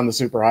trying to get on the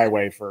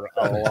superhighway for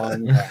a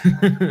long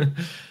time.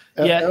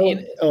 Yeah.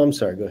 I'm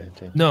sorry. Go ahead,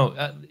 Tim.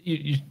 No,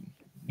 you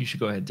should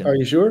go ahead, Tim. Are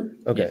you sure?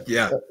 Okay.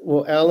 Yeah.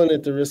 Well, Alan,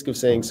 at the risk of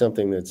saying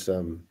something that's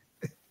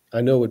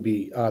I know would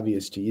be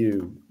obvious to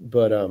you,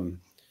 but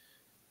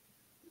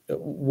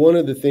one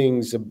of the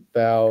things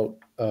about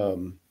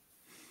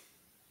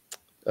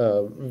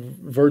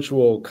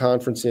virtual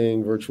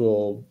conferencing,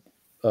 virtual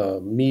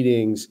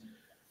meetings,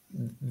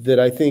 that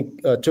I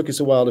think took us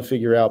a while to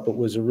figure out, but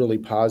was a really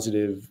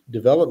positive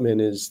development,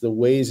 is the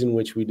ways in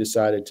which we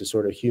decided to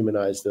sort of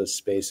humanize those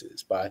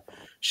spaces by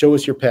show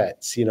us your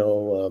pets,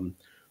 all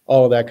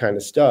of that kind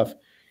of stuff.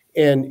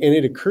 And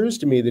it occurs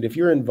to me that if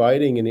you're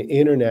inviting an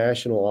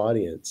international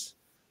audience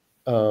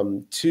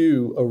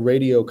to a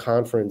radio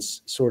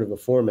conference sort of a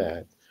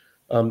format,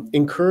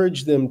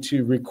 encourage them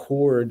to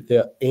record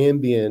the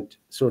ambient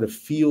sort of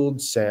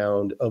field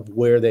sound of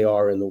where they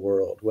are in the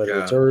world, whether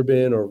it's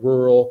urban or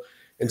rural.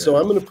 And so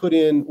I'm going to put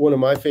in one of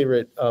my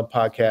favorite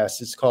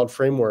podcasts. It's called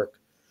Framework.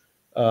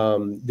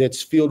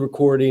 That's field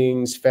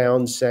recordings,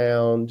 found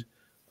sound.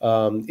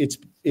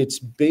 It's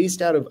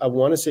based out of, I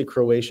want to say,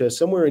 Croatia,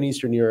 somewhere in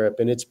Eastern Europe,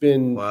 and it's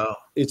been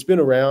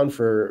around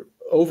for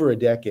over a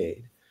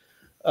decade.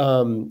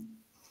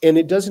 And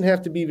it doesn't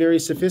have to be very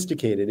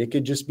sophisticated. It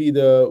could just be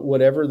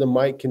whatever the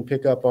mic can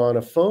pick up on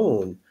a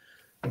phone.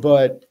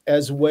 But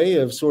as a way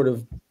of sort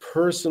of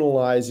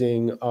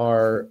personalizing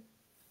our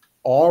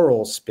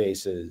aural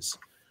spaces,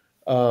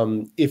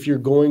 if you're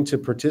going to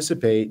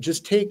participate,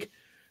 just take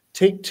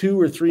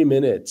 2 or 3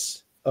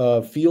 minutes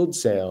of field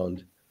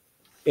sound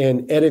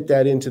and edit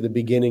that into the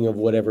beginning of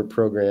whatever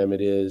program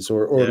it is,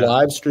 or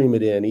live stream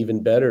it in,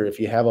 even better if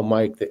you have a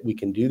mic that we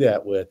can do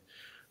that with.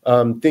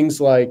 Things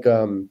like,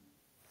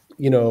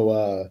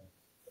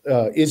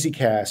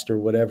 EasyCast or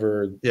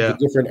whatever, the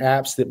different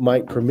apps that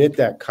might permit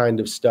that kind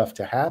of stuff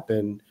to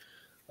happen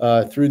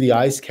through the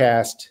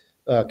IceCast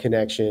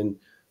connection.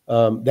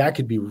 That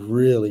could be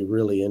really,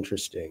 really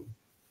interesting.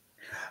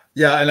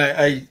 Yeah, and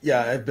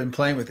I've been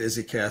playing with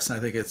EasyCast, and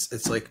I think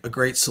it's like a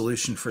great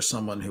solution for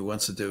someone who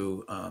wants to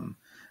do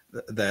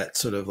that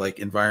sort of like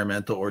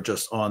environmental or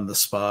just on the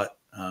spot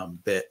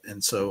bit.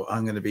 And so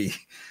I'm going to be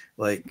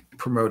like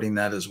promoting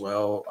that as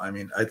well. I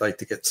mean, I'd like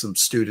to get some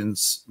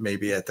students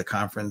maybe at the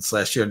conference.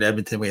 Last year in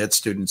Edmonton, we had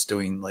students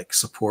doing like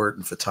support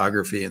and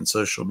photography and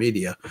social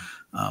media.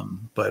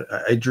 But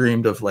I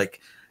dreamed of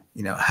like,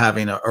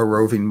 having a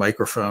roving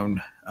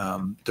microphone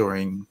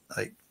during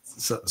like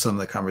some of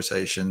the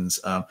conversations.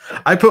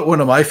 I put one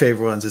of my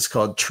favorite ones. It's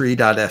called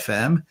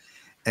Tree.fm.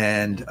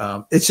 And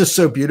it's just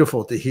so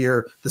beautiful to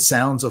hear the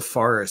sounds of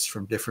forests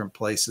from different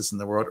places in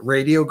the world.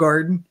 Radio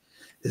Garden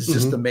is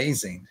just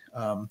amazing.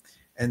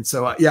 And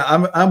so,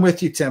 I'm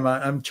with you, Tim.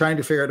 I'm trying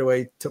to figure out a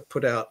way to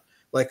put out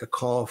like a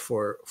call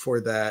for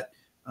that.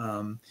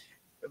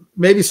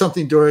 Maybe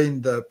something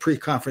during the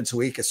pre-conference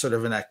week is sort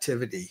of an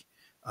activity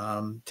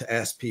to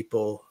ask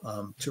people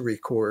to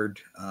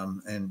record.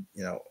 And,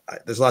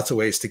 there's lots of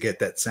ways to get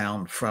that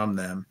sound from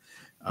them.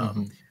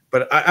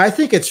 But I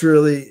think it's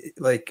really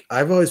like,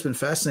 I've always been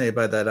fascinated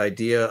by that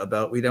idea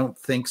about, we don't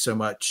think so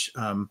much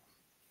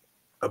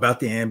about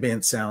the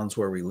ambient sounds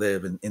where we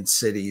live in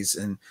cities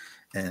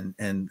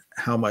and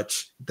how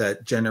much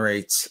that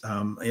generates.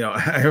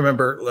 I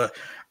remember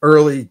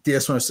early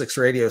DS106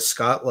 radio,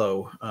 Scott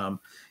Lowe,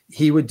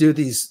 he would do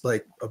these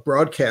like a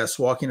broadcast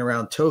walking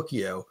around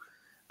Tokyo.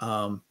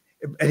 And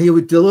he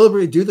would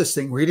deliberately do this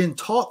thing where he didn't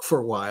talk for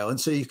a while.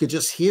 And so you could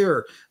just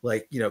hear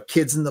like,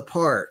 kids in the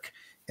park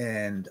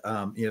and,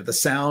 the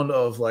sound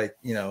of like,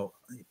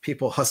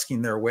 people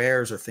husking their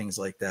wares or things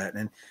like that.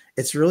 And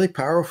it's really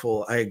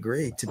powerful. I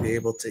agree, to be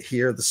able to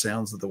hear the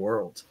sounds of the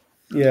world.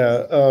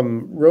 Yeah.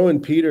 Rowan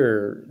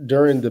Peter,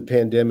 during the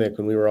pandemic,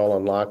 when we were all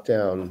on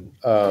lockdown,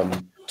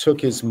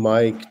 took his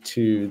mic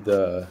to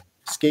the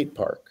skate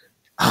park.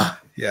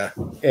 Yeah.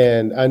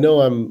 And I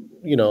know I'm,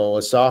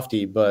 a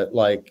softie, but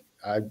like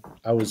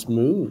I was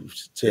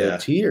moved to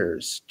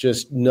tears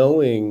just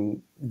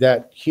knowing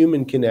that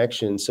human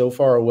connection so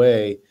far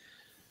away.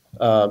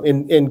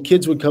 And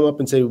kids would come up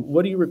and say,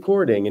 "What are you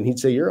recording?" And he'd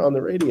say, "You're on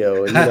the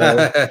radio." And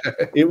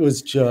it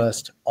was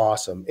just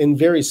awesome and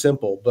very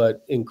simple,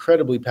 but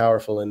incredibly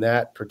powerful in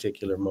that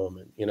particular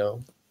moment.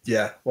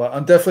 Yeah. Well,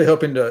 I'm definitely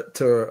hoping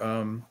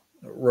to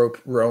rope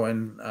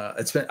Rowan.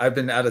 I've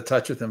been out of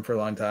touch with him for a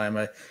long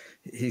time.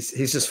 He's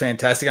just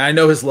fantastic. I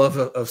know his love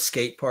of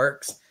skate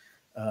parks.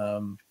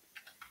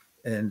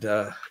 And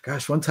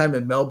one time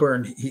in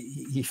Melbourne,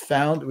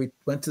 we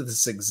went to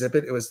this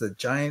exhibit. It was the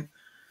giant.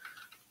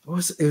 It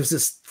was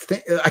this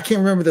thing. I can't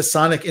remember the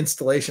sonic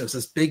installation. It was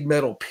this big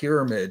metal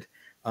pyramid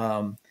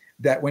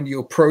that when you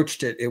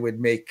approached it, it would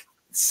make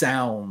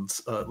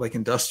sounds like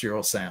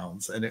industrial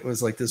sounds. And it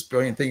was like this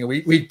brilliant thing. And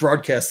we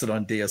broadcasted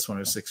on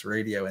DS106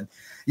 radio. And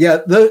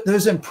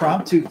those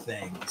impromptu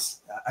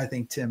things, I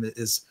think, Tim,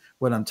 is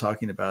what I'm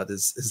talking about,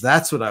 is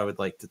that's what I would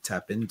like to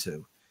tap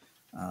into.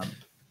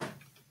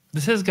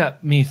 This has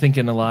got me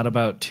thinking a lot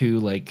about too,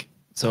 like,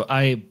 so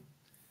I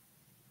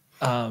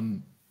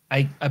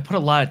put a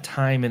lot of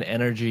time and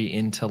energy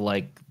into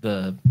like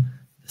the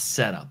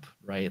setup,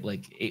 right?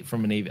 Like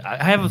from an AV,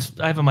 I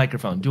have a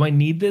microphone. Do I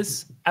need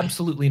this?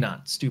 Absolutely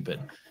not. Stupid.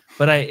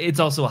 But it's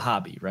also a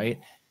hobby, right?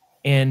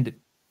 And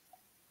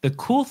the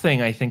cool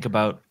thing I think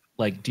about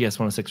like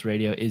DS106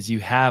 radio is you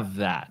have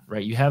that,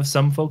 right? You have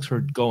some folks who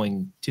are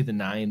going to the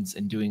nines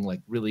and doing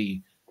like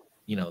really,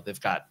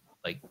 they've got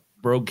like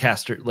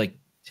broadcaster, like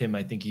Tim,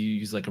 I think you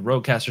use like a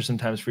roadcaster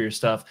sometimes for your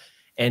stuff.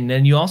 And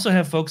then you also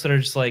have folks that are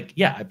just like,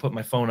 yeah, I put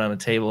my phone on a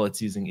table,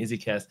 it's using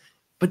EasyCast,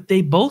 but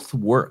they both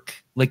work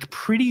like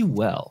pretty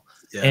well.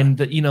 Yeah. And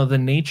the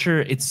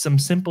nature, it's some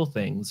simple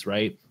things,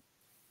 right?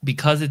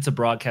 Because it's a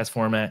broadcast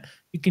format,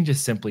 you can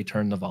just simply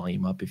turn the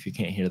volume up if you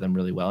can't hear them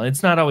really well. And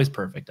it's not always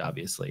perfect,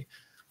 obviously,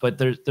 but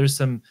there's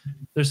some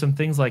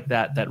things like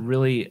that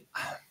really,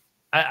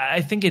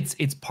 I think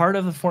it's part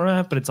of the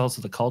format, but it's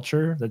also the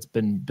culture that's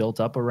been built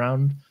up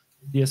around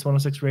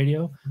DS106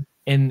 radio,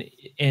 and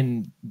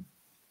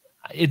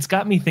it's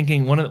got me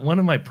thinking. One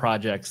of my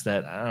projects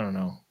that I don't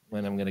know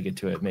when I'm gonna get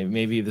to it,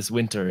 maybe this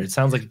winter. It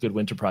sounds like a good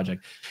winter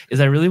project. Is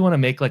I really want to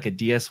make like a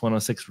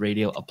DS106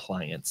 radio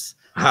appliance,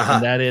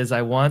 and that is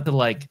I want to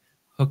like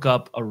hook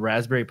up a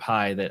Raspberry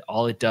Pi that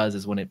all it does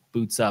is when it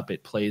boots up,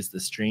 it plays the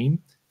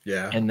stream.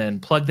 Yeah. And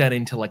then plug that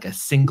into like a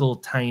single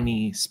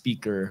tiny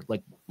speaker,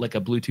 like a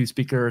Bluetooth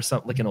speaker or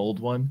something, like an old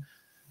one.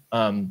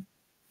 And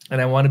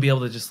I want to be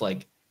able to just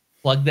like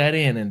plug that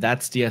in, and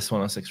that's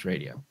DS106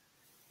 radio.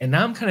 And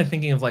now I'm kind of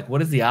thinking of like,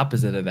 what is the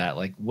opposite of that?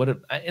 Like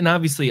and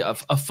obviously a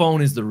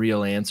phone is the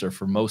real answer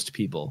for most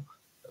people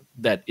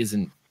that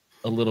isn't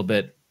a little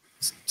bit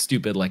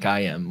stupid like I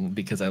am,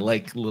 because I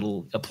like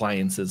little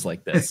appliances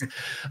like this.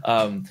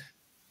 But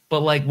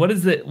like, what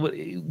is it?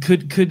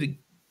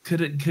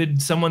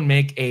 Could someone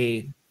make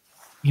a,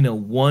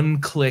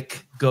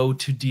 one-click go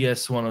to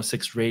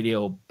DS106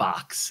 radio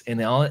box,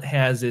 and all it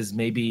has is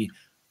maybe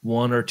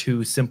one or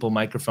two simple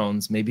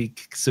microphones, maybe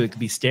so it could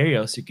be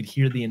stereo, so you could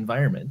hear the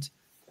environment.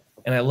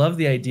 And I love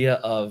the idea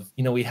of,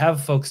 we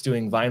have folks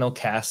doing vinyl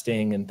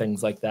casting and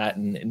things like that,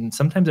 and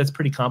sometimes that's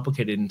pretty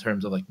complicated in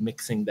terms of like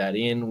mixing that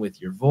in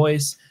with your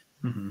voice.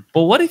 Mm-hmm.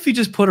 But what if you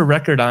just put a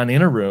record on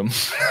in a room,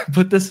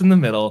 put this in the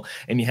middle,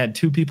 and you had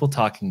two people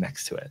talking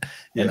next to it?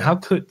 Yeah. And how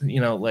could,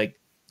 like,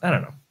 I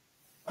don't know.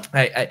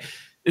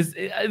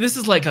 This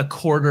is like a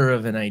quarter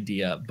of an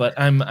idea, but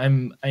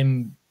I'm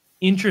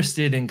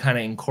interested in kind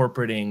of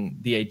incorporating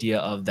the idea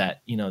of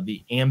that,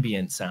 the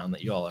ambient sound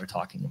that you all are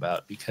talking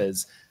about,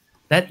 because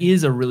that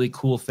is a really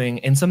cool thing,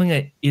 and something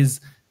that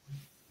is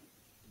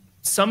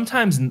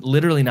sometimes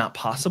literally not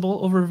possible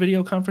over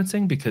video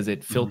conferencing because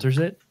it filters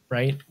it,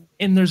 right?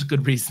 And there's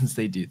good reasons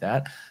they do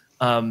that.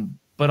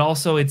 But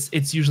also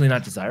it's usually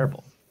not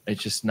desirable.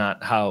 It's just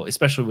not how,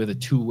 especially with a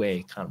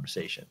two-way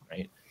conversation,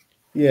 right?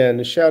 Yeah,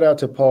 and a shout out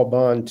to Paul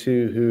Bond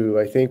too, who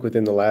I think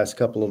within the last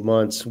couple of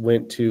months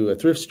went to a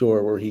thrift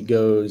store where he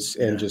goes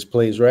and just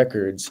plays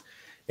records.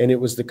 And it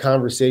was the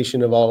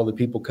conversation of all of the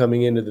people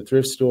coming into the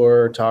thrift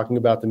store, talking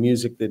about the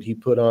music that he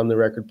put on the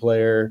record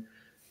player.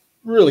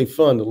 Really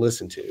fun to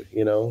listen to,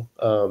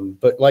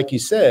 But like you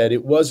said,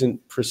 it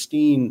wasn't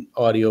pristine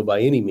audio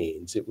by any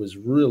means. It was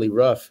really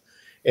rough.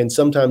 And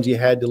sometimes you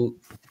had to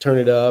turn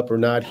it up or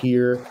not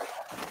hear.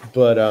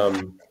 But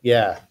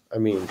yeah, I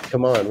mean,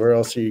 come on, where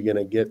else are you going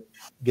to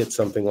get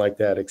something like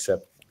that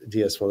except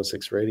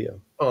DS106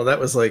 radio? Oh, that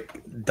was like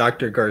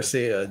Dr.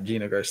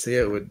 Gina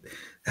Garcia would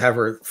have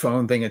her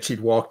phone thing, and she'd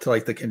walk to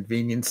like the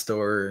convenience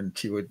store, and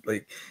she would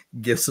like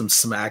give some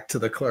smack to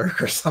the clerk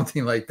or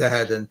something like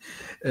that. And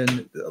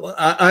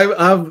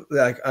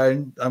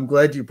I'm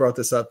glad you brought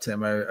this up,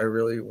 Tim. I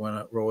really want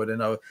to roll it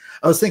in. I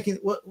was thinking,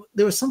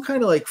 there was some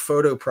kind of like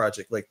photo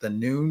project, like the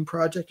Noon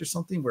Project or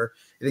something, where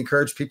it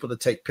encouraged people to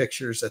take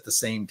pictures at the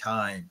same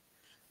time.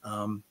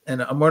 And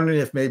I'm wondering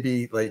if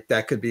maybe like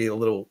that could be a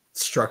little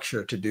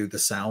structure to do the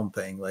sound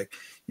thing. Like,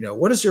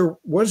 what does your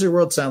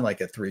world sound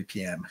like at 3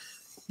 p.m.?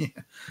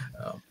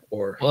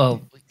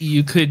 Well,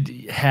 you could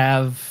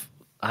have,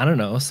 I don't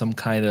know, some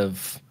kind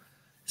of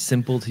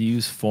simple to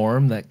use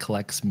form that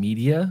collects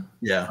media.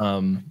 Yeah.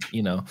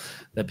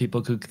 That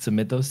people could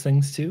submit those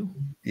things to.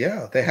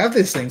 Yeah, they have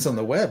these things on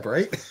the web,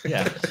 right?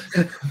 Yeah.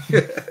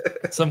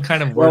 Some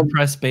kind of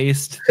WordPress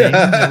based thing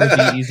that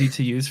would be easy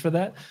to use for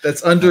that.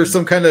 That's under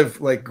some kind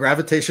of like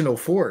gravitational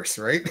force,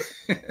 right?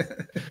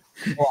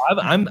 Well,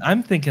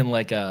 I'm thinking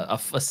like a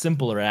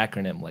simpler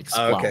acronym like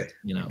SPLOT. Okay.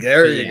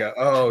 There you go.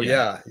 Oh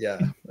yeah.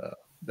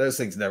 Those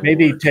things never.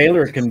 Maybe work.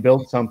 Taylor can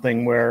build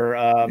something where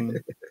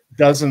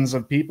dozens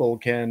of people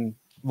can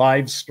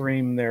live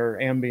stream their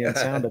ambient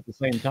sound at the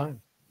same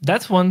time.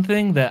 That's one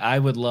thing that I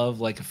would love,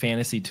 like a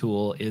fantasy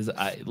tool, is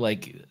I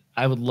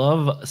would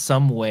love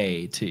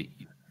someone,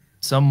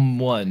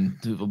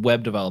 a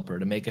web developer,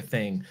 to make a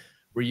thing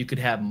where you could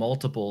have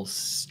multiple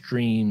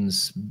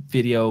streams,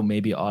 video,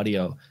 maybe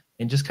audio,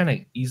 and just kind of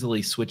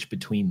easily switch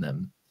between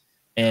them.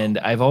 And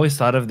I've always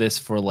thought of this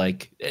for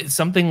like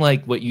something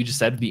like what you just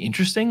said would be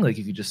interesting. Like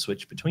you could just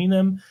switch between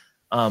them.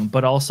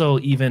 But also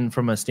even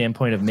from a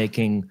standpoint of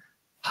making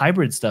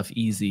hybrid stuff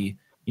easy,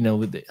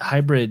 with the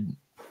hybrid,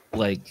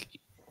 like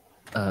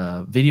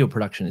video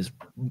production is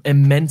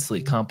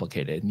immensely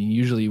complicated. And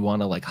usually you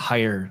want to like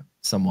hire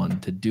someone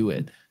to do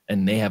it,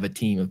 and they have a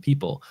team of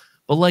people.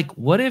 But like,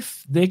 what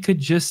if they could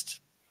just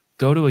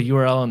go to a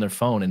URL on their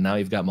phone, and now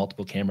you've got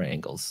multiple camera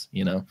angles,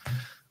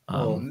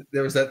 Well,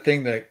 there was that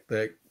thing that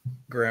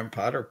Graham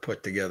Potter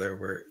put together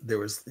where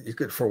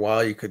for a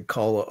while you could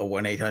call a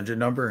 1-800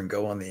 number and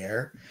go on the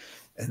air.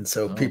 And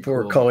so people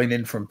were calling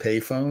in from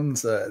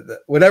payphones.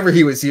 Whatever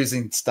he was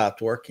using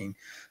stopped working.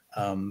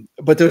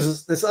 But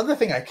there's this other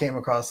thing I came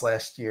across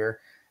last year.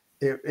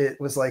 It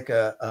was like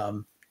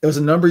it was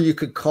a number you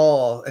could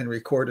call and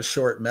record a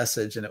short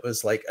message, and it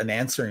was like an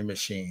answering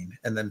machine.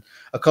 And then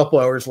a couple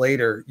hours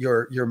later,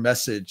 your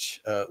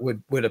message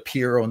would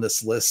appear on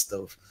this list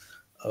of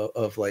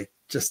like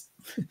just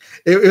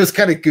it was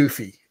kind of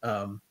goofy.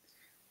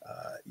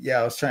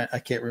 Yeah, I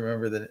can't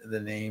remember the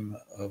name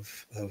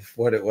of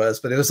what it was,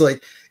 but it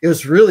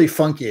was really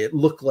funky. It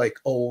looked like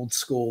old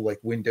school, like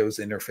Windows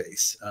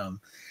interface,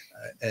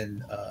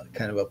 and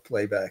kind of a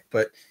playback.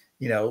 But,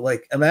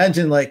 like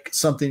imagine like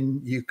something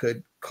you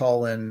could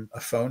call in a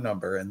phone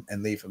number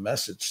and leave a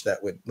message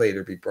that would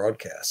later be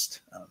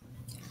broadcast.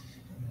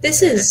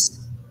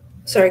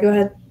 Sorry, go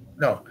ahead.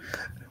 No.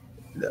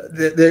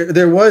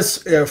 There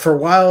was for a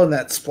while in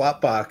that Splot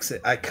box,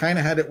 I kind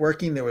of had it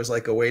working. There was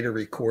like a way to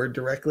record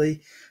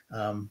directly,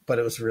 but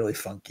it was really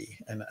funky,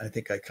 and I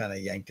think I kind of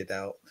yanked it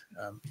out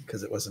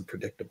because it wasn't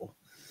predictable.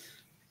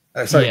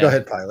 Sorry, Go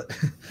ahead, Pilot.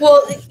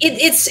 Well,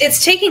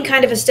 it's taking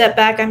kind of a step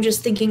back. I'm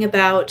just thinking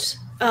about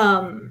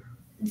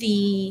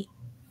the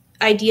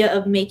idea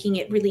of making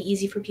it really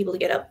easy for people to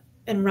get up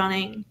and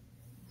running,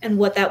 and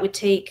what that would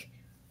take,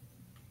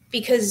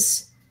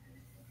 because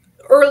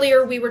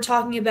earlier we were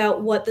talking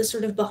about what the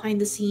sort of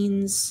behind the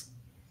scenes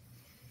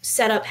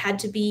setup had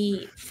to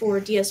be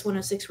for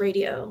DS106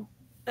 radio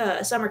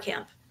summer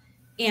camp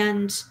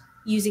and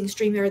using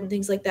StreamYard and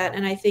things like that.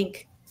 And I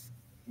think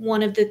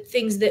one of the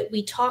things that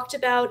we talked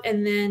about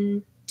and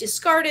then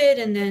discarded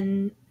and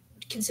then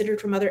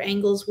considered from other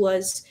angles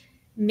was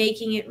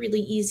making it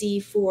really easy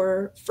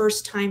for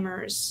first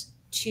timers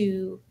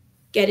to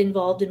get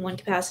involved in one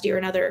capacity or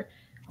another.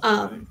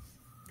 And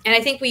I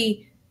think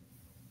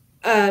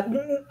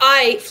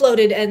I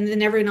floated, and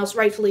then everyone else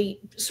rightfully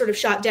sort of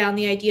shot down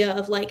the idea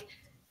of like,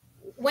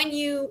 when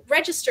you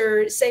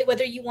register, say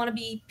whether you want to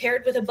be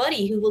paired with a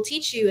buddy who will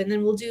teach you, and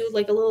then we'll do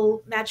like a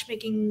little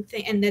matchmaking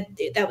thing. And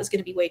that was going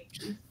to be going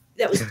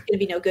to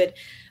be no good.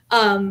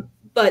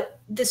 But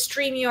the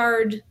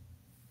StreamYard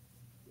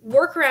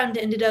workaround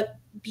ended up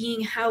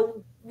being how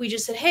we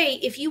just said, hey,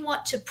 if you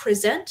want to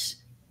present,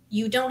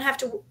 you don't have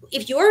to,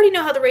 if you already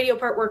know how the radio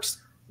part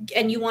works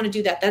and you want to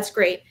do that, that's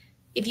great.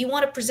 If you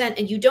want to present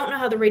and you don't know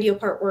how the radio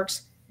part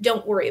works,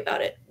 don't worry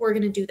about it. We're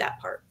going to do that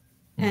part.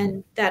 Mm-hmm.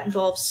 And that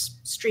involves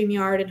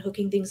StreamYard and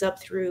hooking things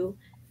up through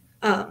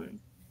audio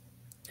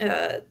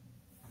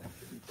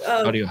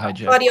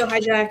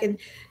hijack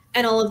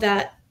and all of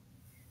that.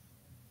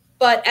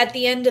 But at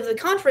the end of the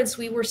conference,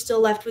 we were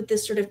still left with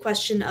this sort of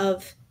question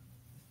of,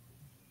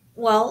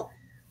 well,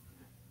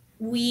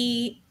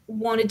 we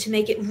wanted to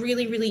make it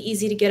really, really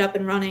easy to get up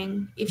and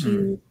running if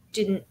you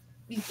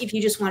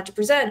just wanted to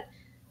present.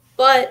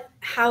 But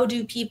how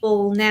do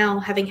people now,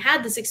 having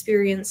had this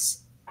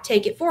experience,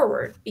 take it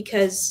forward?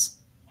 Because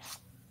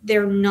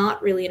they're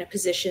not really in a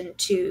position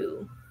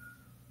to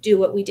do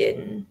what we did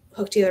and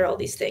hook together all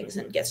these things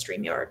and get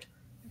StreamYard.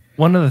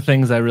 Another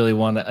thing I really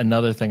want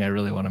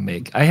to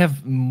make, I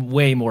have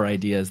way more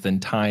ideas than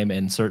time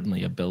and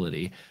certainly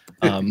ability.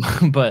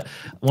 But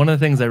one of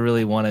the things I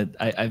really wanted,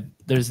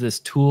 there's this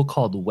tool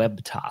called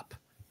WebTop,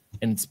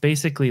 and it's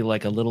basically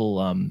like a little,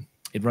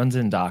 it runs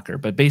in Docker,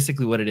 but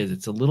basically what it is,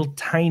 it's a little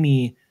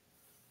tiny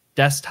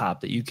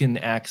desktop that you can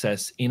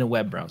access in a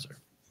web browser,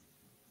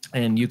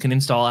 and you can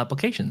install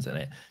applications in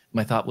it.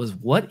 My thought was,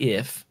 what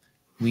if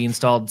we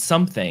installed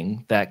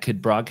something that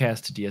could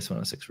broadcast to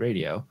DS106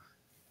 radio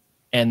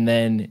and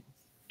then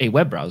a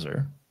web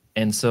browser?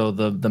 And so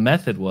the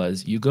method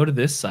was, you go to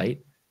this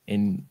site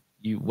and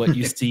what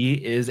you see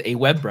is a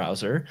web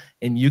browser,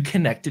 and you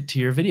connect it to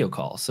your video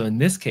call. So in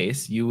this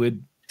case, you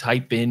would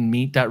type in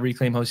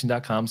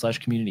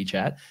meet.reclaimhosting.com/community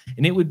chat,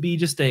 and it would be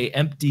just a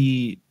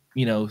empty,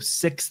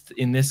 sixth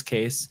in this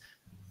case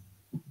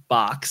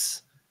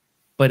box,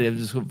 but it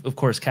was of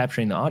course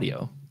capturing the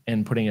audio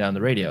and putting it on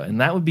the radio. And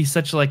that would be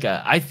such like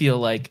I feel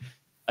like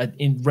a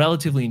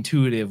relatively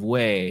intuitive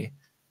way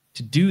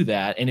to do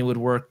that, and it would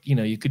work.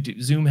 You could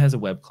do, Zoom has a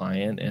web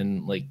client,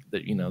 and like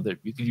that, that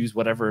you could use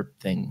whatever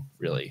thing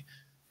really.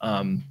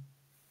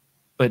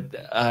 But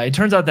it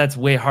turns out that's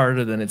way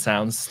harder than it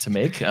sounds to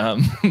make.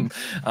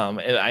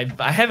 I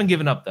haven't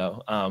given up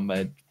though.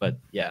 But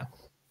yeah.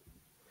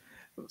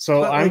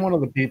 So I'm one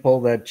of the people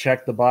that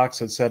checked the box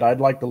that said, I'd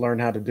like to learn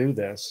how to do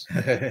this,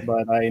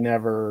 but I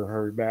never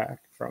heard back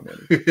from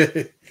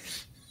it.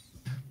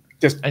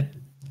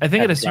 I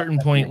think at a certain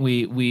point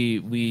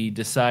we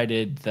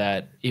decided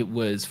that it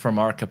was, from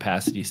our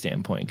capacity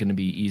standpoint, going to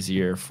be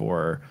easier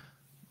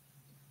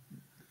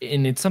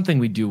and it's something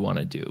we do want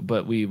to do,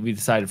 but we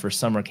decided for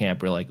summer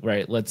camp, we're like,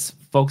 right,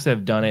 folks that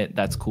have done it,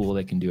 that's cool,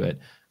 they can do it.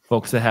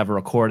 Folks that have a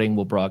recording,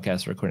 we'll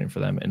broadcast a recording for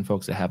them, and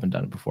folks that haven't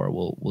done it before,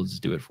 we'll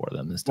just do it for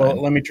them this time.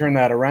 Well, let me turn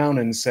that around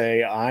and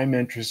say I'm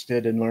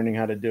interested in learning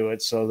how to do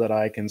it so that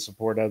I can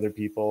support other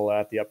people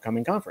at the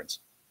upcoming conference.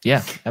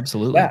 Yeah,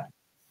 absolutely.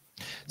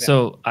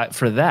 So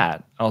for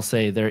that, I'll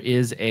say there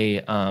is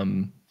a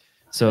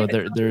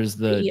there's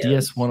the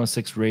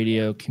DS106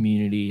 radio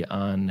community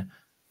on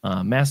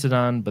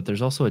Mastodon, but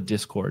there's also a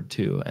Discord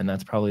too, and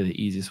that's probably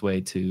the easiest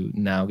way to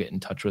now get in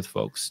touch with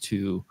folks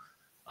to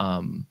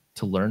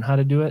learn how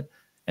to do it.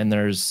 And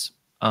there's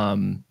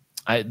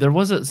there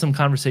was some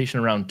conversation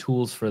around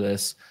tools for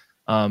this.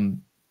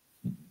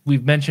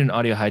 We've mentioned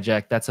Audio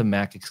Hijack. That's a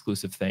Mac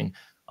exclusive thing.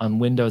 On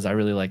Windows, I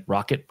really like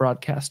Rocket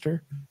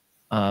Broadcaster.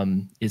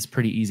 Is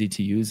pretty easy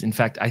to use. In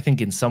fact, I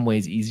think in some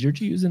ways easier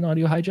to use than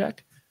Audio Hijack.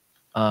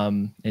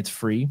 It's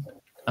free.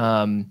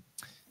 And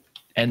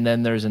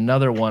then there's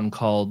another one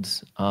called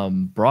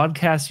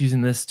Broadcast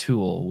using this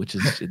tool, which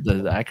is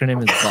the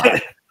acronym is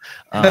BOT.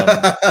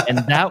 And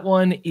that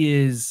one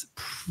is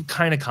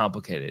kind of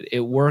complicated. It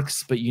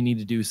works, but you need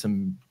to do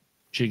some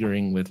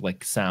jiggering with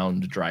like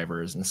sound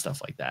drivers and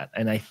stuff like that.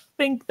 And I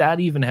think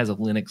that even has a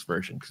Linux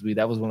version, because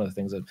that was one of the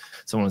things that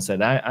someone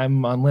said.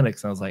 I'm on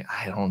Linux, and I was like,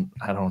 I don't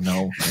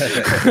know.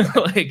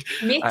 Like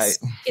Mix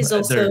is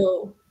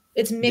also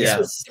it's mixed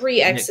with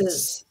 3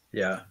 X's.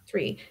 Yeah.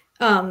 3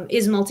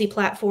 is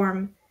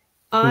multi-platform.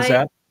 Who's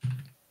that?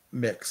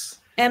 Mix.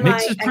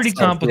 Mix is pretty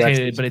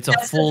complicated, but it's a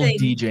full thing.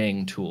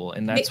 DJing tool,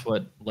 and that's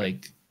what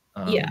like.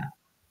 Yeah.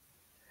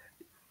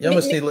 You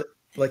almost need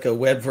like a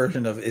web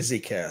version of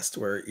EasyCast,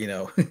 where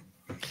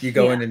you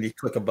go in and you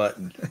click a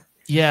button.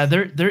 Yeah,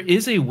 there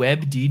is a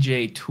web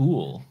DJ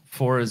tool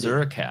for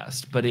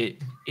AzuraCast, but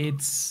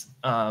it's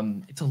a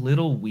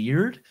little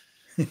weird,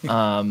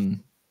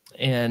 and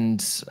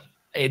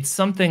it's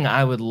something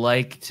I would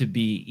like to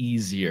be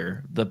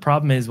easier. The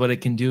problem is what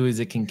it can do is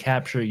it can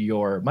capture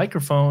your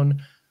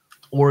microphone,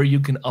 or you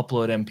can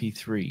upload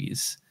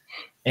MP3s.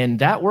 And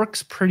that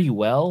works pretty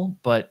well,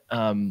 but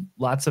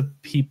lots of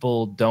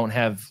people don't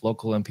have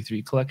local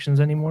MP3 collections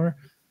anymore.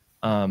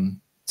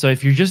 So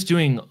if you're just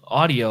doing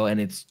audio and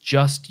it's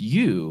just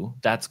you,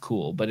 that's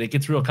cool. But it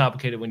gets real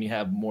complicated when you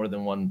have more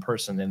than one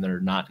person and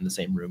they're not in the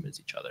same room as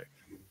each other.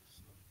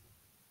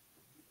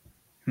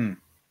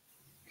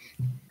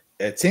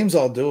 It seems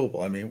all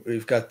doable. I mean,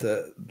 we've got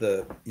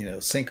the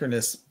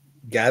synchronous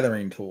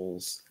gathering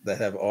tools that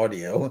have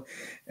audio,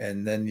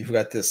 and then you've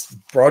got this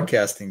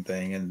broadcasting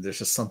thing, and there's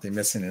just something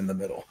missing in the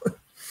middle.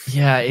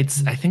 Yeah, I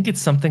think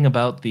it's something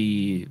about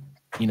the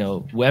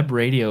web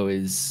radio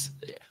is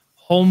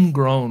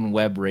homegrown.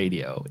 Web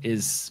radio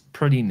is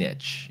pretty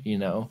niche,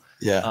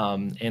 Yeah.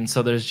 And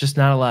so there's just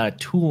not a lot of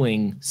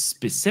tooling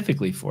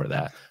specifically for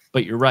that.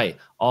 But you're right,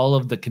 all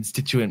of the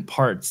constituent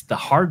parts, the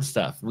hard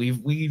stuff,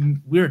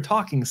 we're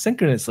talking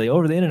synchronously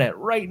over the internet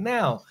right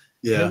now.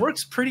 Yeah, it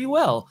works pretty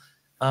well.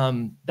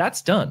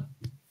 That's done,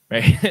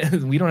 right?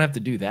 We don't have to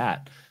do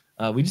that.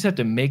 We just have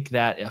to make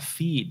that a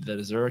feed that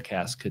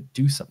AzuraCast could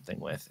do something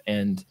with.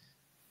 And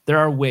there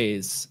are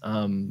ways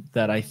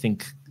that I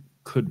think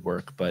could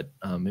work, but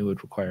it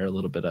would require a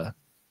little bit of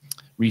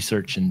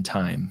research and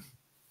time.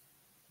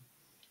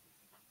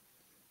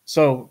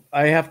 So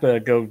I have to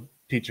go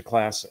teach a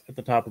class at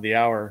the top of the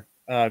hour.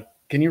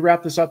 Can you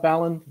wrap this up,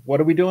 Alan? What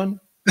are we doing?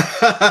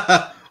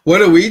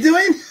 What are we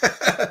doing?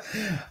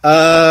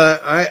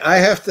 I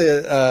have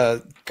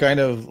to kind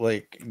of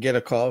like get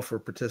a call for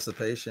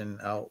participation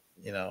out,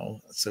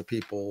 so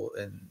people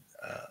in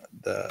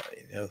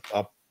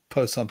I'll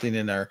post something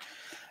in our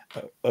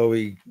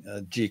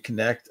OEG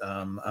Connect.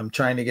 I'm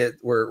trying to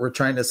we're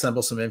trying to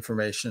assemble some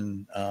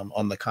information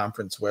on the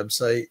conference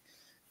website.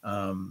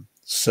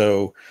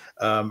 So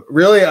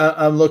really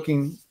I'm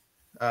looking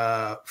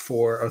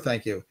for,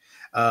 thank you.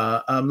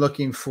 I'm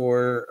looking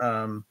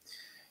for,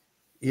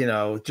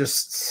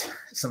 just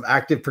some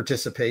active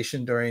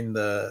participation during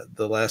the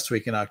last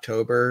week in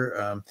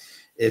October.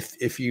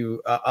 If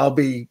you, I'll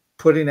be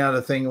putting out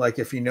a thing, like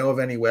if you know of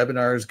any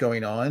webinars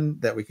going on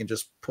that we can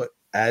just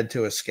add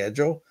to a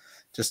schedule,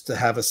 just to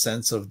have a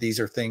sense of these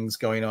are things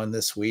going on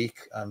this week.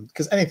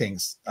 Because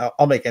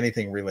I'll make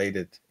anything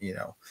related,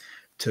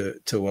 to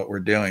what we're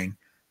doing.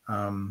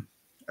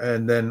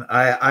 And then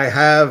I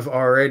have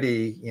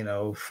already,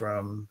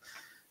 from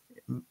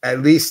at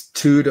least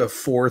 2 to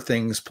 4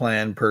 things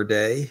planned per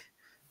day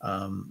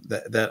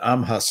that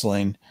I'm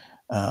hustling.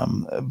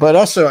 But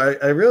also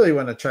I really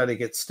want to try to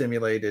get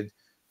stimulated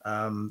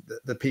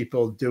the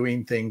people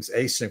doing things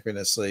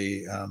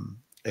asynchronously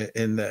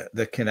in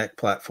the Connect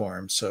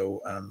platform.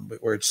 So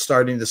we're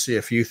starting to see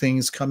a few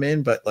things come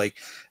in, but like,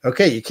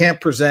 okay, you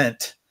can't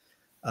present,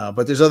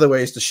 but there's other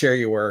ways to share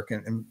your work.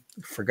 And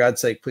for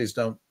God's sake, please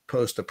don't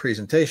post a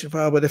presentation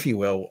file, but if you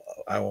will,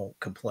 I won't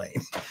complain.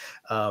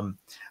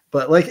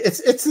 But like,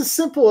 it's as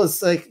simple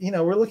as like,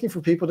 we're looking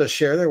for people to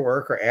share their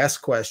work or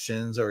ask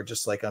questions, or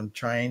just like, I'm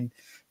trying,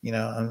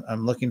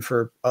 I'm looking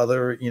for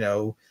other,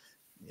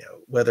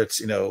 whether it's,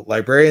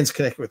 librarians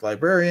connect with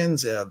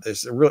librarians.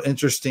 There's a real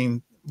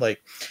interesting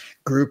like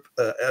group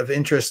of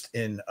interest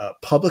in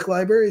public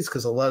libraries,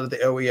 because a lot of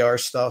the OER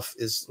stuff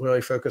is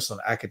really focused on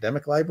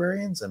academic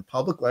librarians, and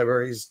public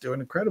libraries do an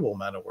incredible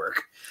amount of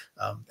work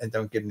and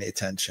don't get any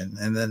attention.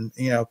 And then,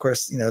 of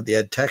course, the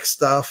ed tech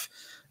stuff,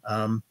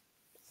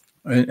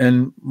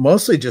 and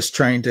mostly just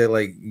trying to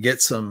like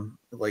get some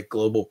like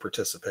global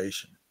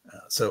participation.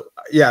 So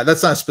yeah,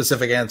 that's not a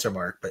specific answer,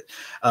 Mark, but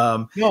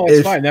no,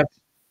 it's fine.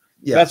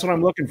 That's what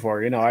I'm looking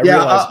for. I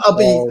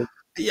realize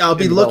Yeah, I'll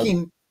be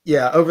looking.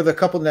 Yeah, over the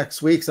couple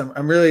next weeks,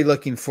 I'm really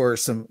looking for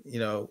some,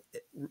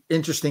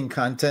 interesting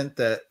content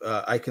that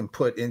I can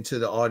put into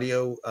the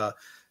audio,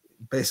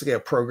 basically a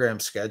program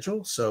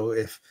schedule. So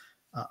if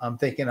I'm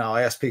thinking, I'll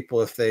ask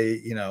people if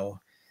they,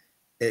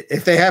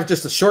 if they have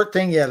just a short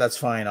thing, yeah, that's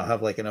fine. I'll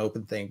have like an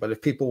open thing. But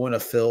if people want to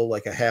fill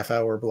like a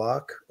half-hour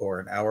block or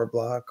an hour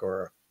block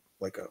or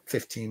like a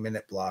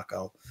 15-minute block,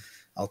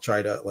 I'll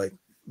try to like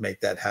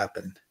make that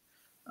happen.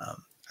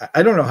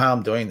 I don't know how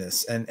I'm doing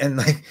this. And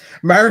like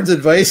Myron's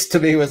advice to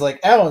me was like,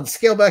 Alan,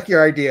 scale back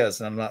your ideas.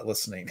 And I'm not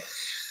listening.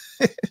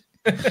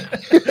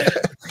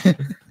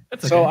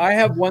 So I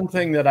have one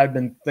thing that I've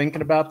been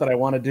thinking about that I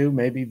want to do.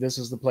 Maybe this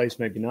is the place,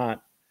 maybe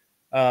not.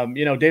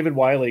 David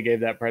Wiley gave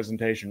that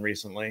presentation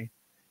recently,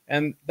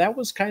 and that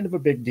was kind of a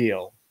big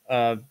deal,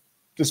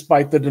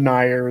 despite the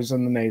deniers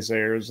and the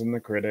naysayers and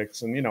the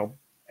critics. And,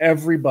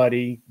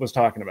 everybody was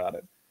talking about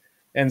it.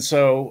 And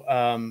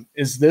so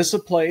is this a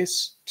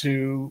place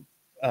to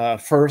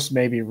first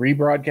maybe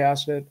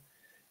rebroadcast it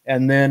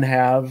and then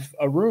have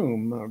a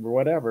room or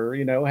whatever,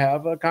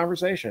 have a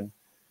conversation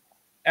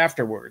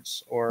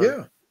afterwards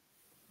or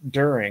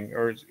during,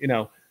 or,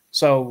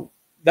 so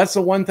that's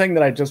the one thing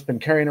that I've just been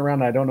carrying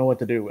around. I don't know what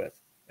to do with.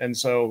 And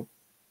so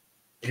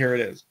here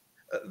it is.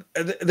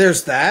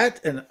 There's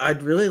that. And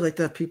I'd really like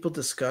to have people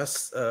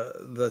discuss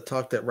the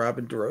talk that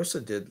Robin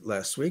DeRosa did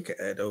last week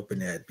at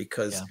Open Ed,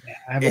 because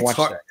I haven't watched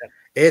that yet.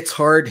 It's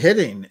hard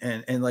hitting.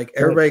 And like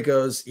everybody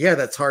goes, yeah,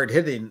 that's hard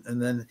hitting.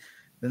 And then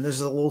there's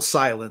a little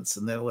silence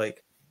and they're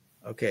like,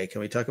 okay,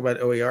 can we talk about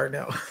OER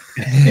now?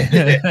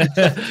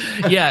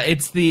 Yeah,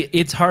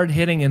 it's hard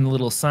hitting and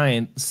little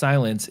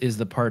silence is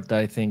the part that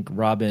I think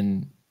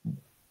Robin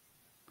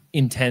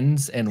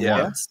intends and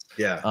wants.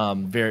 Yeah.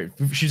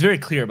 She's very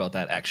clear about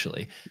that,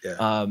 actually.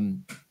 Yeah.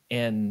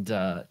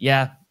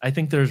 I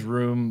think there's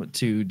room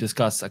to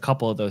discuss a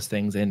couple of those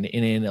things, and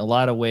in a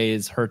lot of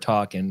ways, her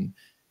talk and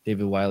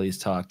David Wiley's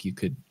talk, you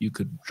could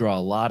draw a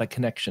lot of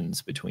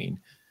connections between,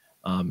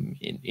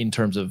 in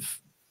terms of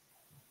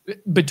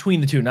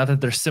between the two. Not that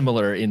they're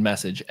similar in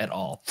message at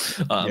all,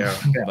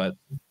 but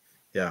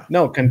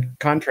no,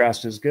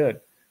 contrast is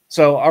good.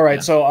 So, all right.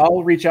 Yeah. So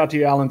I'll reach out to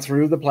you, Alan,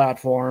 through the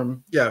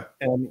platform. Yeah.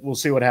 And we'll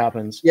see what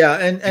happens. Yeah.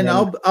 And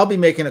I'll be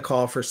making a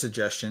call for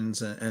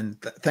suggestions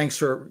and thanks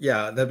for,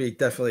 that'd be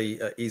definitely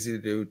easy to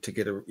do to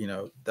get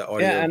the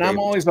audio. Yeah. And I'm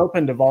always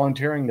open to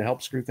volunteering to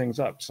help screw things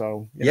up.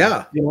 So, you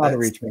know how to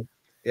reach me.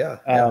 Yeah.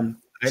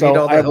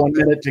 So I have 1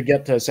 minute to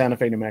get to Santa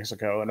Fe, New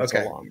Mexico, and it's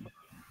a long.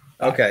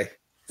 Okay.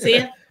 See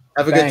ya.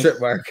 Have a good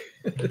trip, Mark.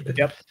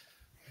 Yep.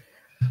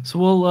 So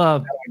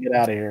we'll get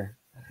out of here.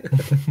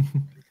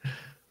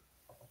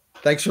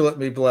 Thanks for letting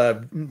me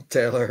blab,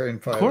 Taylor.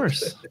 And of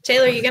course.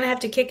 Taylor, you're going to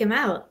have to kick him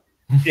out.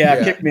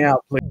 Yeah, kick me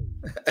out, please.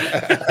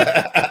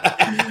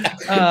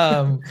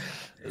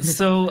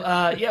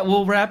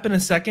 We'll wrap in a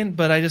second,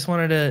 but I just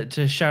wanted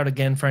to shout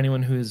again for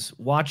anyone who's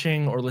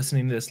watching or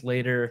listening to this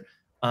later.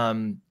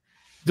 Go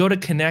to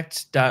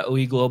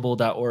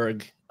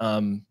connect.oeglobal.org.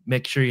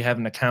 Make sure you have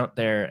an account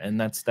there,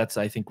 and that's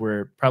I think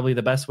we're probably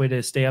the best way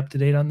to stay up to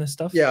date on this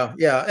stuff. Yeah.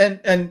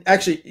 And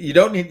actually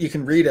you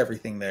can read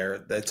everything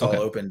there. That's all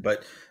open,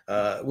 but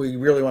we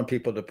really want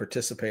people to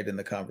participate in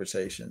the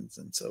conversations,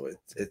 and so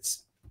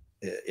it's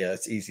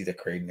easy to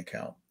create an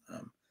account.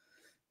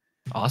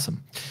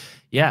 Awesome.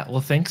 Yeah,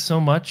 well, thanks so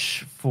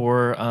much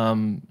for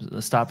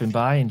stopping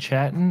by and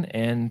chatting,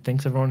 and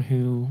thanks everyone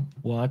who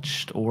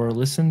watched or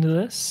listened to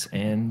this,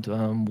 and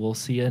we'll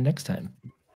see you next time.